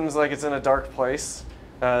 Society seems like it's in a dark place.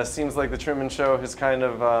 Seems like the Truman Show has kind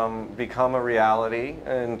of become a reality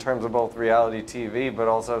in terms of both reality TV, but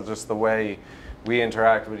also just the way we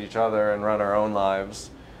interact with each other and run our own lives.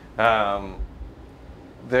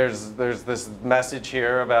 There's this message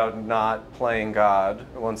here about not playing God.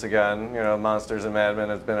 Once again, you know, Monsters and Mad Men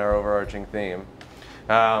has been our overarching theme.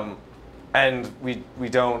 And we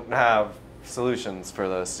don't have solutions for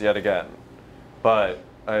this yet again. But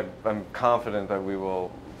I'm confident that we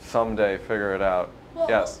will someday figure it out. Well,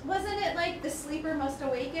 Yes. wasn't it like the sleeper must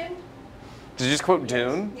awaken? Did you just quote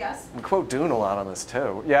Dune? Yes. We quote Dune a lot on this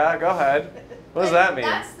too. Yeah, go ahead. What does that mean?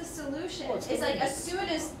 That's the solution. Well, it's It's like as soon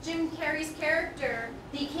as Jim Carrey's character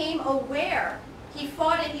became aware, he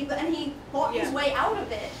fought it, and he fought his Yeah. way out of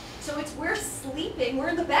it. So we're sleeping, we're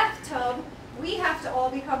in the bathtub, we have to all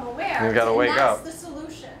become aware. You gotta and wake that's up. the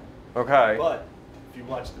solution. Okay. But if you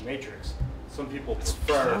watch The Matrix, some people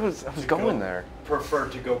prefer. I was to going go- there. Prefer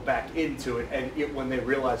to go back into it, and when they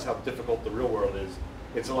realize how difficult the real world is,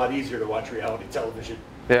 it's a lot easier to watch reality television.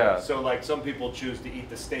 Yeah. So like some people choose to eat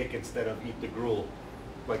the steak instead of eat the gruel,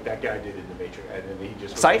 like that guy did in the Matrix, and then he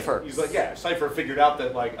just Cypher. He's like, yeah, Cypher figured out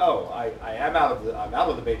that like, oh, I'm out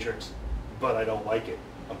of the Matrix, but I don't like it.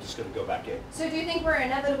 I'm just going to go back in. So do you think we're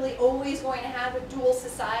inevitably always going to have a dual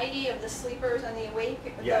society of the sleepers and the awake?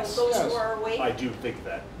 Yes. Those who are awake? I do think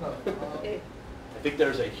that. I think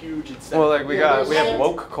there's a huge incentive. Well, like we have And-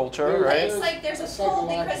 woke culture, right? It's like there's a pull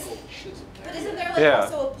because, psychological schism but there. isn't there like Yeah.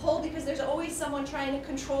 also a pull because there's always someone trying to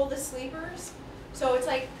control the sleepers? So it's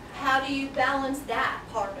like, how do you balance that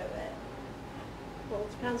part of it? Well,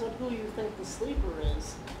 it depends on who you think the sleeper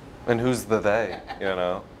is. And who's the they, you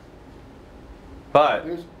know? But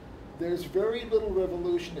There's very little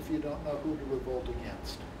revolution if you don't know who to revolt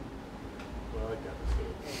against. Well, I like that.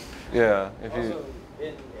 That's good. yeah, if you Also,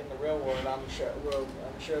 in the real world, I'm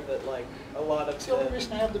sure that like a lot of It's the only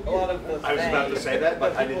reason I have the a lot of the I was about to say that,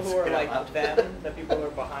 but the I people didn't who are say it out like loud. them, the people who are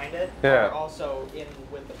behind it, Yeah. are also in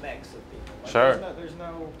with the mix of people. Like, Sure. There's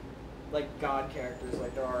no like God characters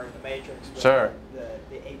like there are in the Matrix. With Sure.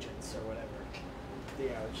 The agents or whatever. You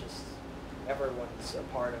know, it's just everyone's a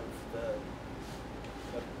part of the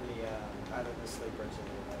either the sleepers or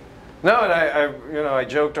the like. No, and I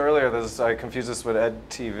joked earlier. I confused this with Ed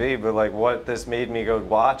TV, but like what this made me go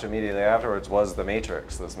watch immediately afterwards was The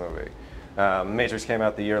Matrix. This movie, Matrix came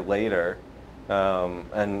out the year later,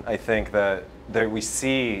 and I think that we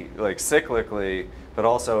see like cyclically, but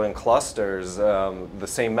also in clusters, the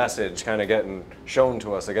same message kind of getting shown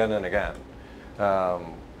to us again and again.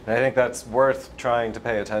 And I think that's worth trying to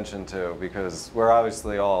pay attention to because we're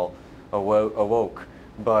obviously all awoke.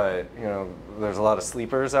 But you know, there's a lot of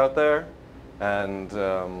sleepers out there, and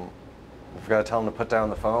we've got to tell them to put down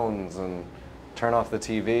the phones and turn off the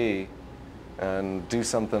TV and do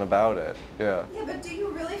something about it. Yeah. Yeah, but do you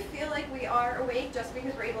really feel like we are awake just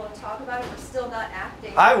because we're able to talk about it? We're still not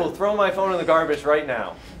acting. I will throw my phone in the garbage right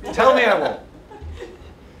now. Tell me I won't.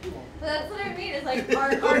 But that's what I mean. It's like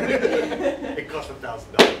our It cost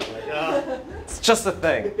 $1,000. Like, It's just a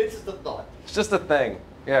thing. it's just a thought. It's just a thing.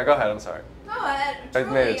 Yeah, go ahead. I'm sorry. No, I made a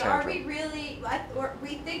truly, are tantrum. we really?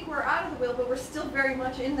 We think we're out of the wheel, but we're still very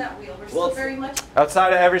much in that wheel. We're Well, still it's- very much. Outside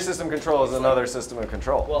of every system control is another system of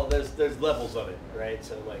control. Well, there's levels of it, right?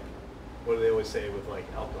 So like, what do they always say with like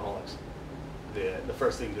alcoholics? The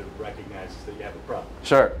first thing to recognize is that you have a problem.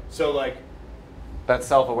 Sure. So like, That's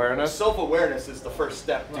self-awareness. self-awareness is the first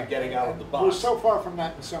step to Right. getting out of the We're box. so far from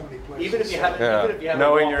that in so many places. Even if you haven't, Yeah. even if you haven't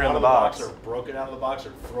Knowing walked you're in out the of box. or broken out of the box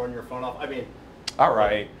or thrown your phone off. I mean, All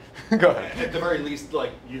right. Go ahead. at the very least,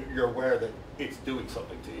 like you're aware that it's doing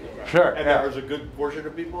something to you. Sure, And yeah. there's a good portion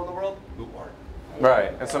of people in the world who aren't,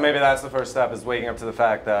 Right. And so maybe that's the first step is waking up to the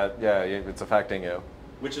fact that, yeah, it's affecting you.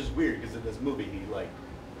 which is weird because in this movie he like,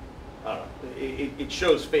 I don't know, it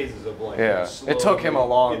shows phases of like. Yeah. slowly- It took him a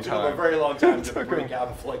long It took him time. a very long time It to took break him- out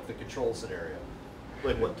of like the control scenario.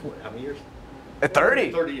 Like what? How many years? At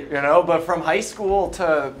 30. 30 years. You know, but from high school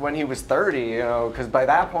to when he was 30, you know, because by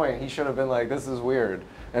that point he should have been like, this is weird,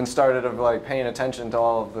 and started of like paying attention to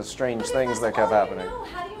all of the strange But if things that that's kept all happening. You know,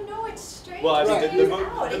 how do you know it's strange? Well, I mean, It's the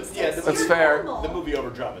out. movie, It's That's fair. normal. The movie over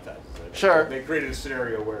dramatizes it. Sure. They created a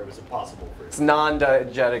scenario where it was impossible for It's him.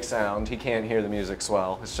 non-diegetic sound. He can't hear the music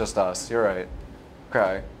swell. It's just us. You're right.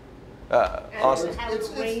 Okay. And Awesome. how It's-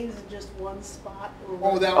 it rains in just one spot. Or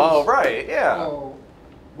Oh, that Oh, was. right. Yeah. Oh,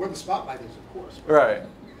 where the spotlight is, of course. Right.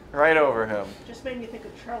 Right over him. Just made me think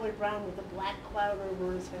of Charlie Brown with a black cloud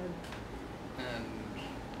over his head. And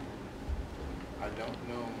I don't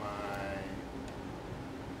know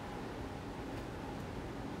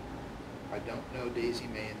I don't know Daisy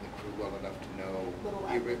May and the crew well enough to know Little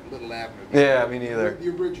Little Abner. Yeah, me neither. The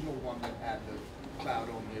original one that had the cloud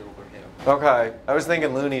only over him. Okay. I was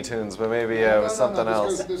thinking Looney Tunes, but maybe yeah, it was something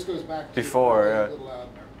else. This goes back to Before, yeah. Little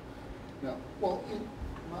Abner. No, well,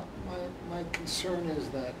 my concern is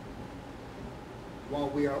that while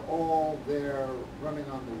we are all there running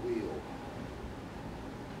on the wheel,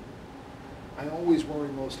 I always worry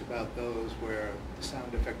most about those where the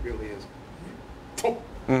sound effect really is thump,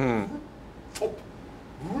 Mm-hmm. thump,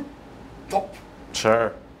 thump,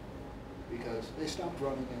 Sure. because they stopped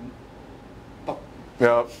running and thump.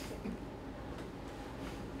 Yep.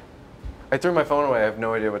 I threw my phone away. I have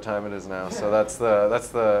no idea what time it is now. So that's the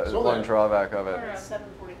So one then. drawback of it. It's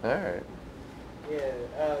 7:45. All right.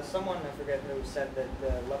 Yeah, someone I forget who said that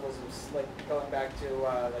the levels of like going back to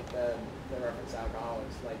like the reference to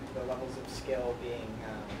alcoholics, like the levels of skill being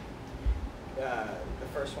the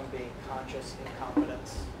first one being conscious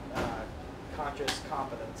incompetence, conscious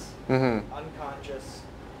competence, Mm-hmm. unconscious,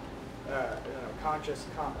 conscious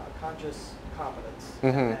competence, Mhm.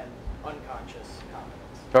 and then unconscious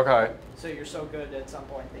competence. Okay. So you're so good at some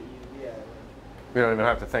point that you, like, You don't even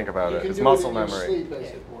have to think about You it. can It's do muscle it in your memory. sleep,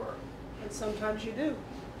 as it were. And sometimes you do.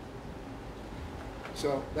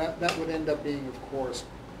 So that would end up being, of course,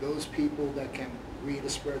 those people that can read a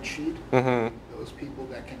spreadsheet, Mm-hmm. those people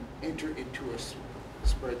that can enter into a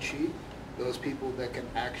spreadsheet, those people that can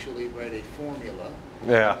actually write a formula,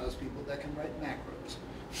 Yeah. and those people that can write macros.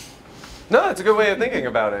 No, it's a good way of thinking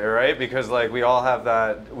about it, right? Because like we all have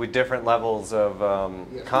that with different levels of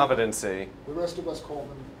Yes. competency. The rest of us call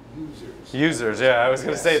them users. Users, yeah, I was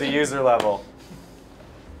going to say the Yes. user level.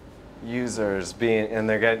 Users being, and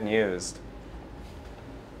they're getting used.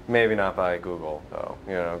 Maybe not by Google, though.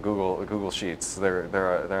 You know, Google Sheets, they're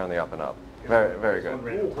on the up and up. Very very There's good. one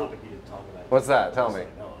random topic you didn't talk about. What's that? Tell me.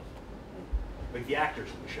 I know of. Like the actors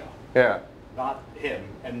in the show. Yeah. Not him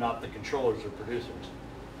and not the controllers or producers.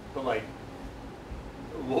 But like,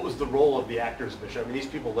 what was the role of the actors in the show? I mean, these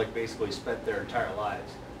people like basically spent their entire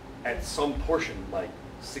lives at some portion, like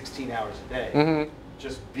 16 hours a day, Mm-hmm.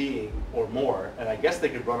 just being or more. And I guess they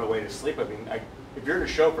could run away to sleep. I mean, if you're in a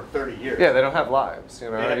show for 30 years, Yeah, they don't have lives. You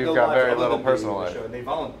know, they have you've no got lives very other little than being personal in the life. show.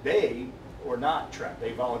 And they or not trapped.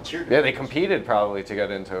 They volunteered. to Yeah, do they this. competed probably to get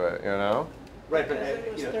into it. You know. Right, but Because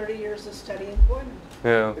it was you know, 30 years of steady employment.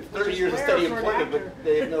 Yeah. it's 30 Which is years of rare steady for an employment, actor. but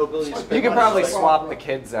they have no ability to spend You could money. probably It's like- swap the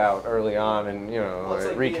kids out early on and, you know, Well, it's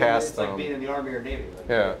like recast being, them. It's like being in the Army or Navy. Like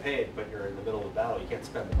Yeah. You're paid, but you're in the middle of a battle. You can't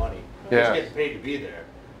spend the money. Yeah. You're just getting paid to be there.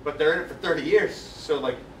 But they're in it for 30 years. So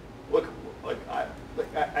like, look,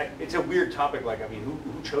 it's a weird topic. Like, I mean,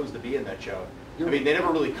 who chose to be in that show? I mean, they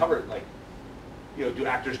never really covered like, you know, do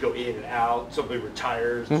actors go in and out? Somebody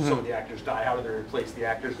retires. Do some of the actors die? How do they replace the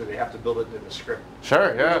actors? Do they have to build it in the script?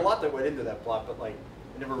 Sure, There's yeah. a lot that went into that plot, but like,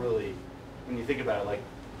 it never really, when you think about it, like,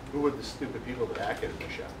 who were the stupid people that acted in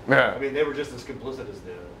the show? Yeah. I mean, they were just as complicit as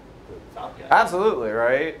the top guy. Absolutely,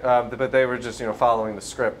 right? But they were just, you know, following the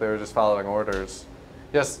script. They were just following orders.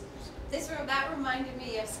 Yes? That reminded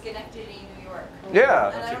me of Schenectady, New York.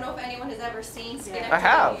 Yeah. And I don't know if anyone has ever seen Schenectady, I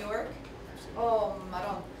have. New York. I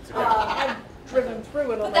don't. I've driven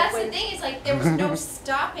through it on But my that's way. the thing is like there was no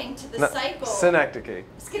stopping to the No, cycle. Synecdoche.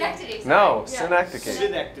 Schenectady. Sorry. No, Yeah. Synecdoche.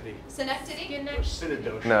 Synecdoche. Synecdoche. Or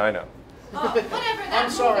Synecdoche. No, I know. Oh, whatever that I'm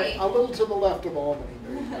sorry, movie. a little to the left of Albany.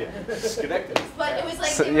 Yeah, Schenectady. But it was like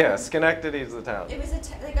So, they were- yeah, Schenectady is the town. It was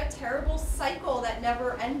like a terrible cycle that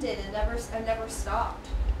never ended and never stopped.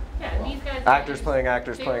 Yeah, and these guys. Actors playing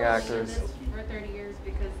actors they playing were only in actors. this for 30 years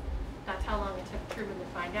because that's how long it took Truman to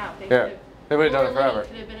find out. They Yeah, could've- they would've done it Laura Linney forever.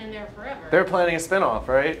 could have been in there forever. They were planning a spin-off,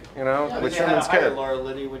 right? You know, Yeah, with they had Truman's hired kid. Laura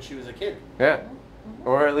Linney when she was a kid. Yeah.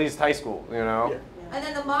 Or at least high school, you know? Yeah. And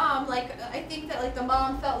then the mom, like, I think that like the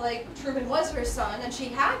mom felt like Truman was her son, and she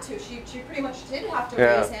had to. She pretty much did have to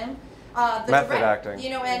Yeah. raise him. The Method acting. You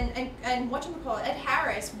know, and whatchamacallit, Ed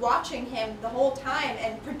Harris, watching him the whole time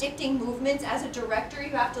and predicting movements as a director,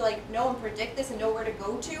 you have to like know and predict this and know where to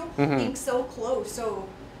go to, Mhm. being so close. So,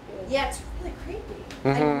 yeah, it's really creepy.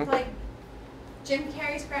 Mhm. And like Jim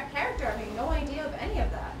Carrey's character, I mean, no idea of any of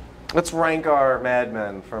that. Let's rank our Mad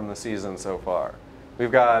Men from the season so far.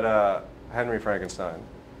 We've got Henry Frankenstein,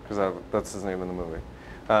 because that's his name in the movie.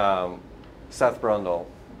 Seth Brundle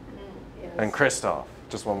Yes. and Christoph.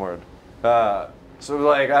 Just one word. So,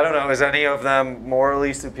 like, I don't know, is any of them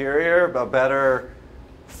morally superior, a better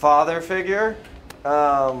father figure?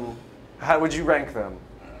 How would you rank them?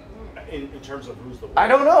 In terms of who's the worst. I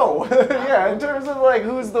don't know. Yeah, in terms of, like,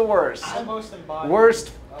 who's the worst? The most embodied.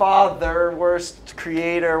 Worst father, worst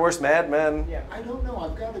creator, worst madman. Yeah. I don't know,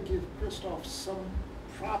 I've got to give Christoph some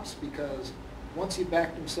props because once he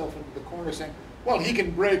backed himself into the corner saying, well, he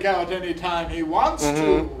can break out anytime he wants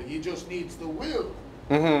to, he just needs the will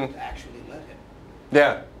Mm-hmm. to actually let him.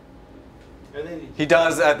 Yeah. And then He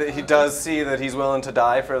does see that he's willing to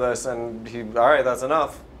die for this, and all right, that's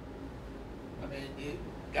enough. I mean, you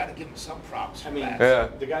got to give him some props for I mean, that. Yeah.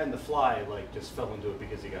 the guy in The Fly like just fell into it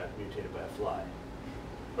because he got mutated by a fly.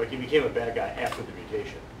 Like he became a bad guy after the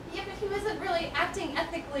mutation. Yeah, but he wasn't really acting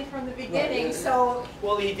ethically from the beginning, yeah. so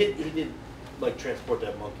Well, he did like transport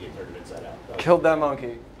that monkey and turn it inside out. That was- Killed that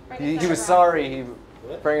monkey. He was sorry.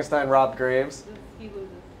 What? Frankenstein robbed graves. He loses.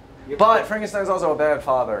 Yeah, But Frankenstein's also a bad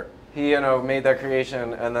father. He, made that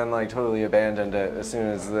creation and then like totally abandoned it as soon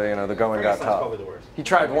as the going got Frankenstein's tough. probably the worst. He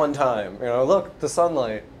tried one time. Look, the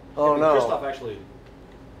sunlight. Oh Yeah, but Christoph no. actually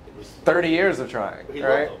it was 30 years of trying, He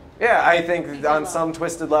loved right? him. Yeah, I think on some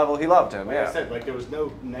twisted level he loved him. Like Yeah. I said, like there was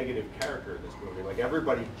no negative character in this movie. Like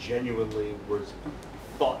everybody genuinely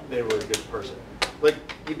thought they were a good person. like,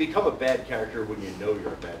 you become a bad character when you know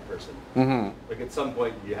you're a bad person. Mm-hmm. Like, at some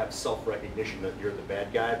point, you have self-recognition that you're the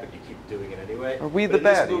bad guy, but you keep doing it anyway. Are we but the in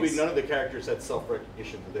this baddies? movie, none of the characters had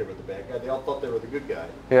self-recognition that they were the bad guy. They all thought they were the good guy.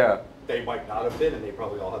 Yeah. They might not have been, and they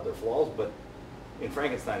probably all had their flaws, but in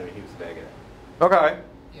Frankenstein, I mean, he was the bad guy. Okay.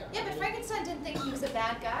 Yeah, but Frankenstein didn't think he was a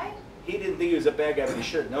bad guy. He didn't think he was a bad guy, but he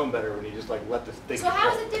should have known better when he just, like, let this thing So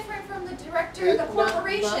how go. is it different from the director and the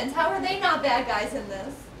corporations? How are they not bad guys in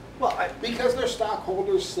this? Well, Because their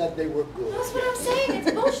stockholders said they were good. That's what I'm saying.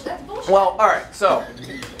 It's bullshit. That's bullshit. Well, all right. So,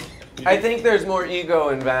 I think there's more ego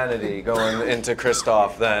and vanity going into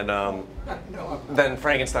Christoph than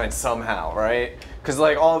Frankenstein somehow, right? Because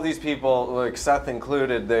like all of these people, like Seth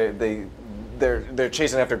included, they're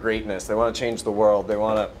chasing after greatness. They want to change the world. They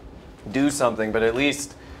want to do something. But at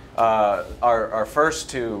least our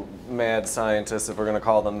first two mad scientists, if we're going to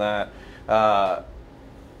call them that,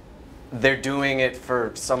 they're doing it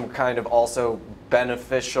for some kind of also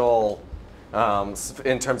beneficial,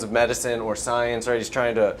 in terms of medicine or science, right? He's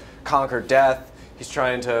trying to conquer death. He's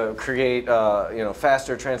trying to create,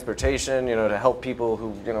 faster transportation, to help people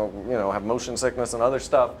who, have motion sickness and other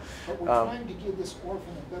stuff. But we're trying to give this orphan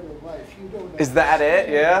a better life. You don't Is that it?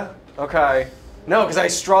 Yeah. Okay. No, because I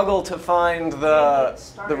struggle to find the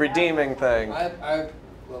redeeming thing.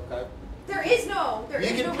 There is no.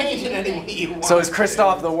 You can paint it any way you want. So is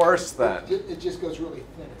Christoph the worst then? It just goes really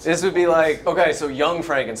thin. This would be like, okay, so young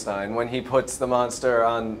Frankenstein, when he puts the monster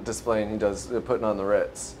on display and he does putting on the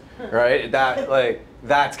Ritz, right?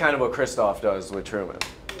 That's kind of what Christoph does with Truman.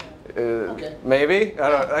 Okay. Maybe?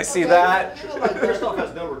 I see that. Christoph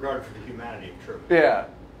has no regard for the humanity of Truman. Yeah.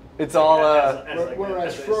 It's all,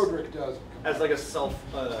 Whereas Froderick does. As like a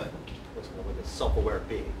self-aware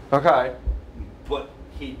being. okay. But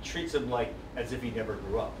he treats him like as if he never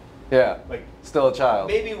grew up. Yeah. Like Still a child.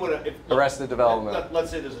 maybe when if Arrested Development. Let's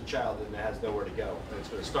say there's a child and it has nowhere to go and it's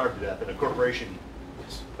going to starve to death, and a corporation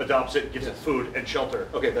adopts it, gives it food and shelter.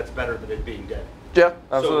 Okay, that's better than it being dead. Yeah,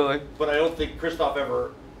 absolutely. So, but I don't think Christoph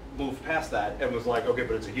ever moved past that and was like, okay,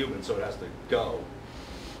 but it's a human, so it has to go.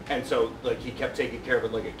 And so, like, he kept taking care of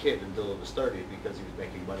it like a kid until it was 30 because he was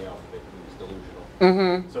making money off of it and he was delusional.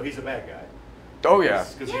 Mm-hmm. So he's a bad guy. Oh, yeah.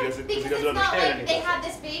 Because Yeah, he doesn't because it's understand not like anything. they had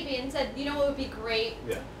this baby and said, you know what would be great?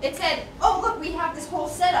 Yeah. It said, oh look, we have this whole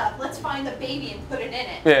setup. Let's find the baby and put it in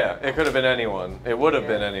it. Yeah, it could have been anyone. It would have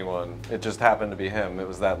been anyone. It just happened to be him. It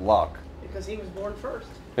was that luck. Because he was born first.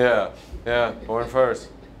 Yeah, born first.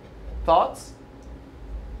 Thoughts?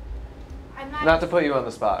 I'm not. Not to put you on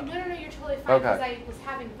the spot. No, you're totally fine Okay. because I was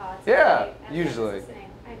having thoughts. Yeah, as I was usually. listening.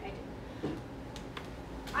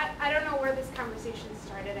 I don't know where this conversation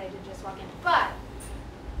started. I did just walk in, but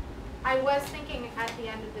I was thinking at the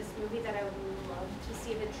end of this movie that I would love to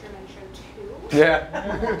see the Truman Show 2.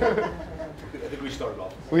 Yeah. I think we started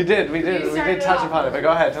off. We did started touch off. upon it, but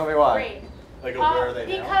go ahead, tell me why. Great. Like, where are they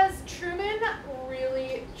now? Because Truman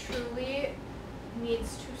really, truly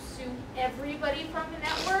needs to sue everybody from the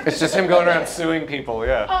network. It's just him going around suing people,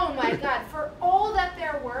 yeah. Oh my God, for all that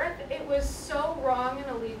they're worth, it was so wrong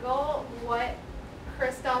and illegal what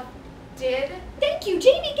Christoph did. Thank you,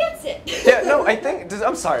 Jamie gets it. Yeah, no, I think,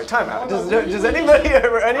 I'm sorry, time out. Does anybody,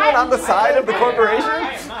 anyone on the side of the corporation?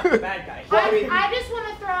 I am not the bad guy. I just want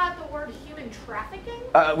to throw out the word human trafficking.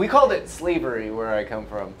 We called it slavery where I come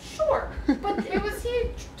from. Sure, but it was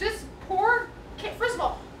just poor kid. First of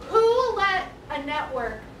all, who let a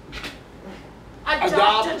network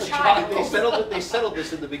adopt a child? They settled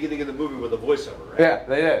this in the beginning of the movie with a voiceover, right? Yeah,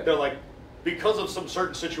 they did. They're like, because of some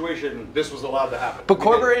certain situation, this was allowed to happen. But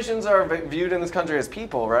corporations are viewed in this country as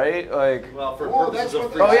people, right? Like. Well, for Oh, purposes that's of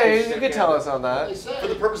what free Oh yeah, speech, you they could tell can't- us on that. For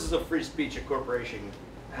the purposes of free speech, a corporation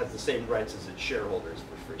has the same rights as its shareholders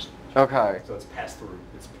for free speech. Okay, So it's passed through.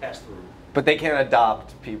 It's passed through. but they can't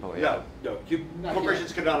adopt people yet. No, Not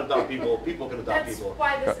corporations cannot adopt people. People can adopt That's people.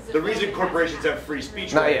 why this is a The reason film. corporations have free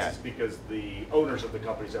speech Not rights yet. is because the owners of the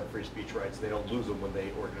companies have free speech rights. They don't lose them when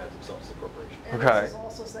they organize themselves as a corporation. And Okay. this is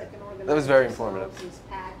also so they can organize That was very themselves informative. as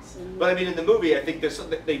packs and- But I mean, in the movie, I think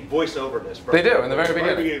they voice over this. From They do, in the very from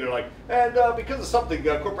beginning. They're like, and because of something,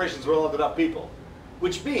 corporations were allowed to adopt people.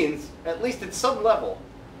 Which means, at least at some level,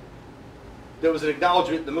 there was an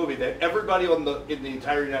acknowledgement in the movie that everybody in the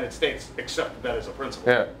entire United States accepted that as a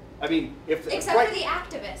principle. Yeah. I mean, if Except for the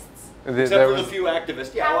activists. except There for was the few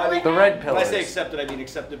activists. Yeah, How well, I mean, the red when I pillars. say accepted, I mean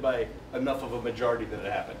accepted by enough of a majority that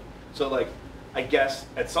it happened. So, like, I guess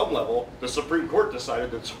at some level, the Supreme Court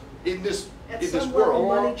decided that in this At in this some level,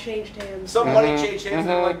 world, money changed hands. some money changed hands. And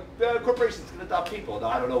they're mhm. like, corporations can adopt people. Now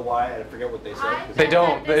I don't know why. I forget what they said. I They bet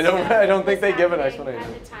don't. that They this don't- I don't think was they give an happening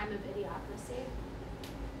explanation. At the time of Idiocracy.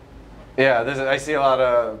 Yeah, I see a lot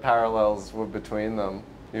of parallels between them.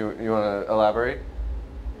 You want to elaborate?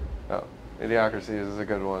 Oh, Idiocracy is a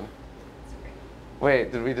good one.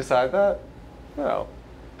 Wait, did we decide that? No.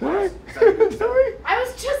 Did we? Did we? I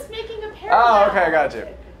was just making a parallel. Oh, okay, I got you.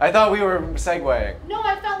 I thought we were segueing. No,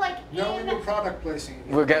 I felt like No, we were product placing.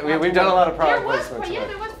 We've done a lot of product there was, placement yeah,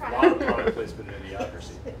 today. there was A lot of product. product placement in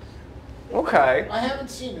Idiocracy. Okay. I haven't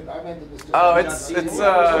seen it. I've ended this. Oh, It's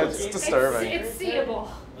it's disturbing. It's seeable.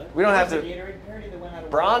 We don't have The to. Gatorade parody that went out of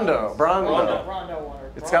Brondo. Brondo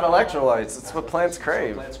water. It's got electrolytes. It's what plants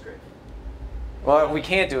crave. Plants crave. Well, we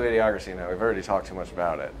can't do Idiocracy now. We've already talked too much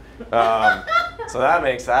about it. So that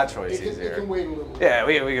makes that choice It easier. can wait a little. Yeah,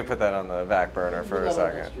 we could put that on the back burner for a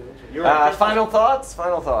second. You're right. Final thoughts?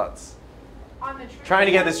 Final thoughts. On the train. Trying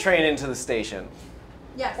to get this train into the station.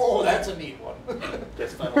 Yes. Oh, that's a neat one.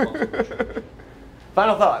 That's final thoughts.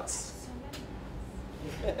 Final thoughts.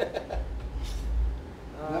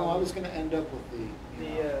 No, I was going to end up with the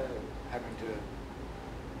The having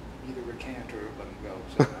to either recant or let him go.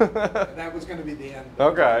 So that was going to be the end.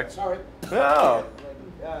 Okay. Sorry. No.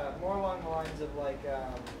 like more along the lines of like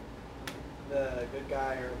the good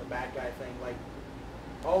guy or the bad guy thing, like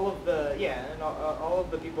all of the all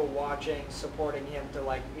of the people watching, supporting him to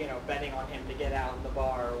like betting on him to get out in the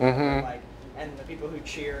bar, or whatever, Mhm. like, and the people who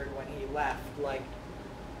cheered when he left, like,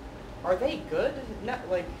 are they good? Not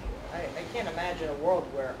like I can't imagine a world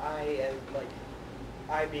where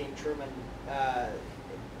I being Truman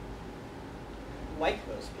like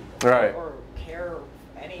those people, Right. or care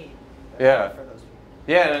any Yeah. for those people.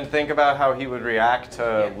 Yeah, and think about how he would react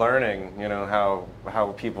to Yeah. learning.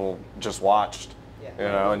 How people just watched, Yeah.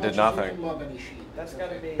 and did As much as you nothing. can love any sheep. That's got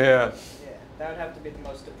to be. Yeah. Yeah, that would have to be the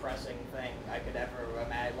most depressing thing I could ever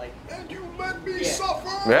imagine. Like, And you let me Yeah.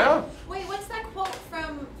 suffer. Yeah. Wait, what's that quote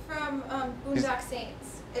from Boondock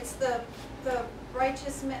Saints? It's the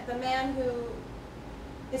righteous man, the man who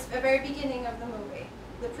is the very beginning of the movie.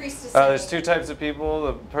 The priest is. There's two singing. types of people: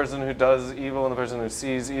 the person who does evil and the person who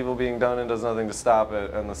sees evil being done and does nothing to stop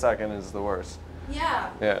it. And the second is the worst. Yeah.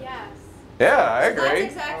 Yeah. Yes. Yeah, I So agree.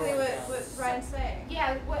 that's exactly what Ryan's saying.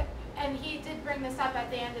 Yeah, and he did bring this up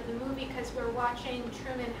at the end of the movie because we're watching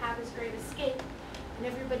Truman have his great escape, and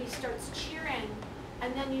everybody starts cheering,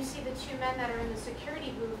 and then you see the two men that are in the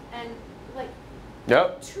security booth, and like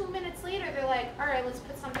Yep. 2 minutes later, they're like, all right, let's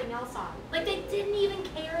put something else on. Like they didn't even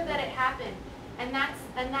care that it happened, and that's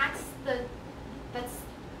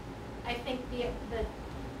I think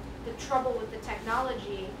the trouble with the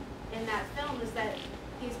technology in that film is that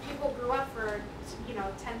these people grew up for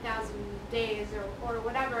 10,000 days or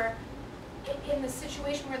whatever in the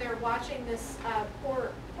situation where they're watching this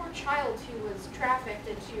poor child who was trafficked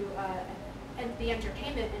into the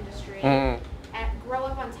entertainment industry and grow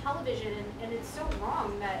up on television, and it's so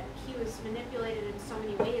wrong that he was manipulated in so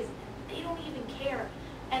many ways. They don't even care.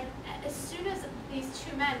 And as soon as these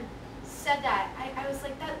two men said that, I was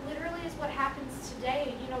like, that literally is what happens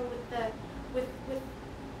today, with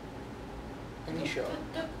Any show.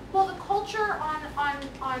 the culture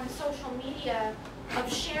on social media of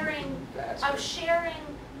sharing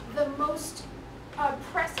the most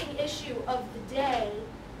pressing issue of the day,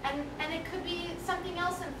 and it could be something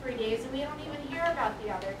else in 3 days, and we don't even hear about the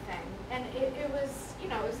other thing. And it was it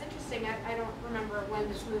was interesting. I don't remember when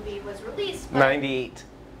this movie was released, but 98.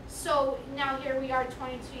 so now here we are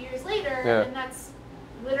 22 years later, Yeah. and that's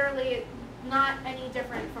literally not any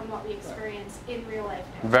different from what we experience in real life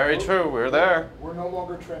now. Very true. We're there. We're no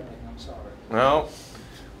longer trending. I'm sorry. No.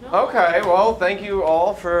 No. Okay, well, thank you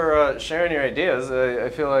all for sharing your ideas. I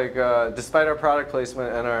feel like despite our product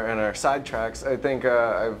placement and our sidetracks, I think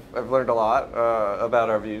I've learned a lot about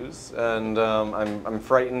our views, and I'm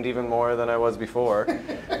frightened even more than I was before,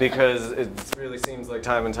 because it really seems like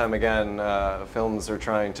time and time again films are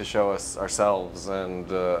trying to show us ourselves and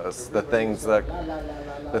the things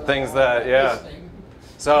that yeah.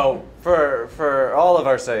 So for all of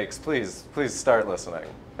our sakes, please start listening.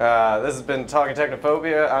 This has been Talking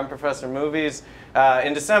Technophobia. I'm Professor Movies.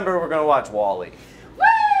 In December, we're going to watch WALL-E.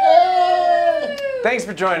 Thanks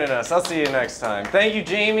for joining us. I'll see you next time. Thank you,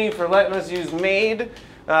 Jamie, for letting us use Made. Yes.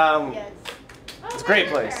 Oh, It's a great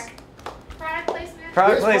my place. Product placement.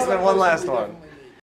 Product placement, one last one.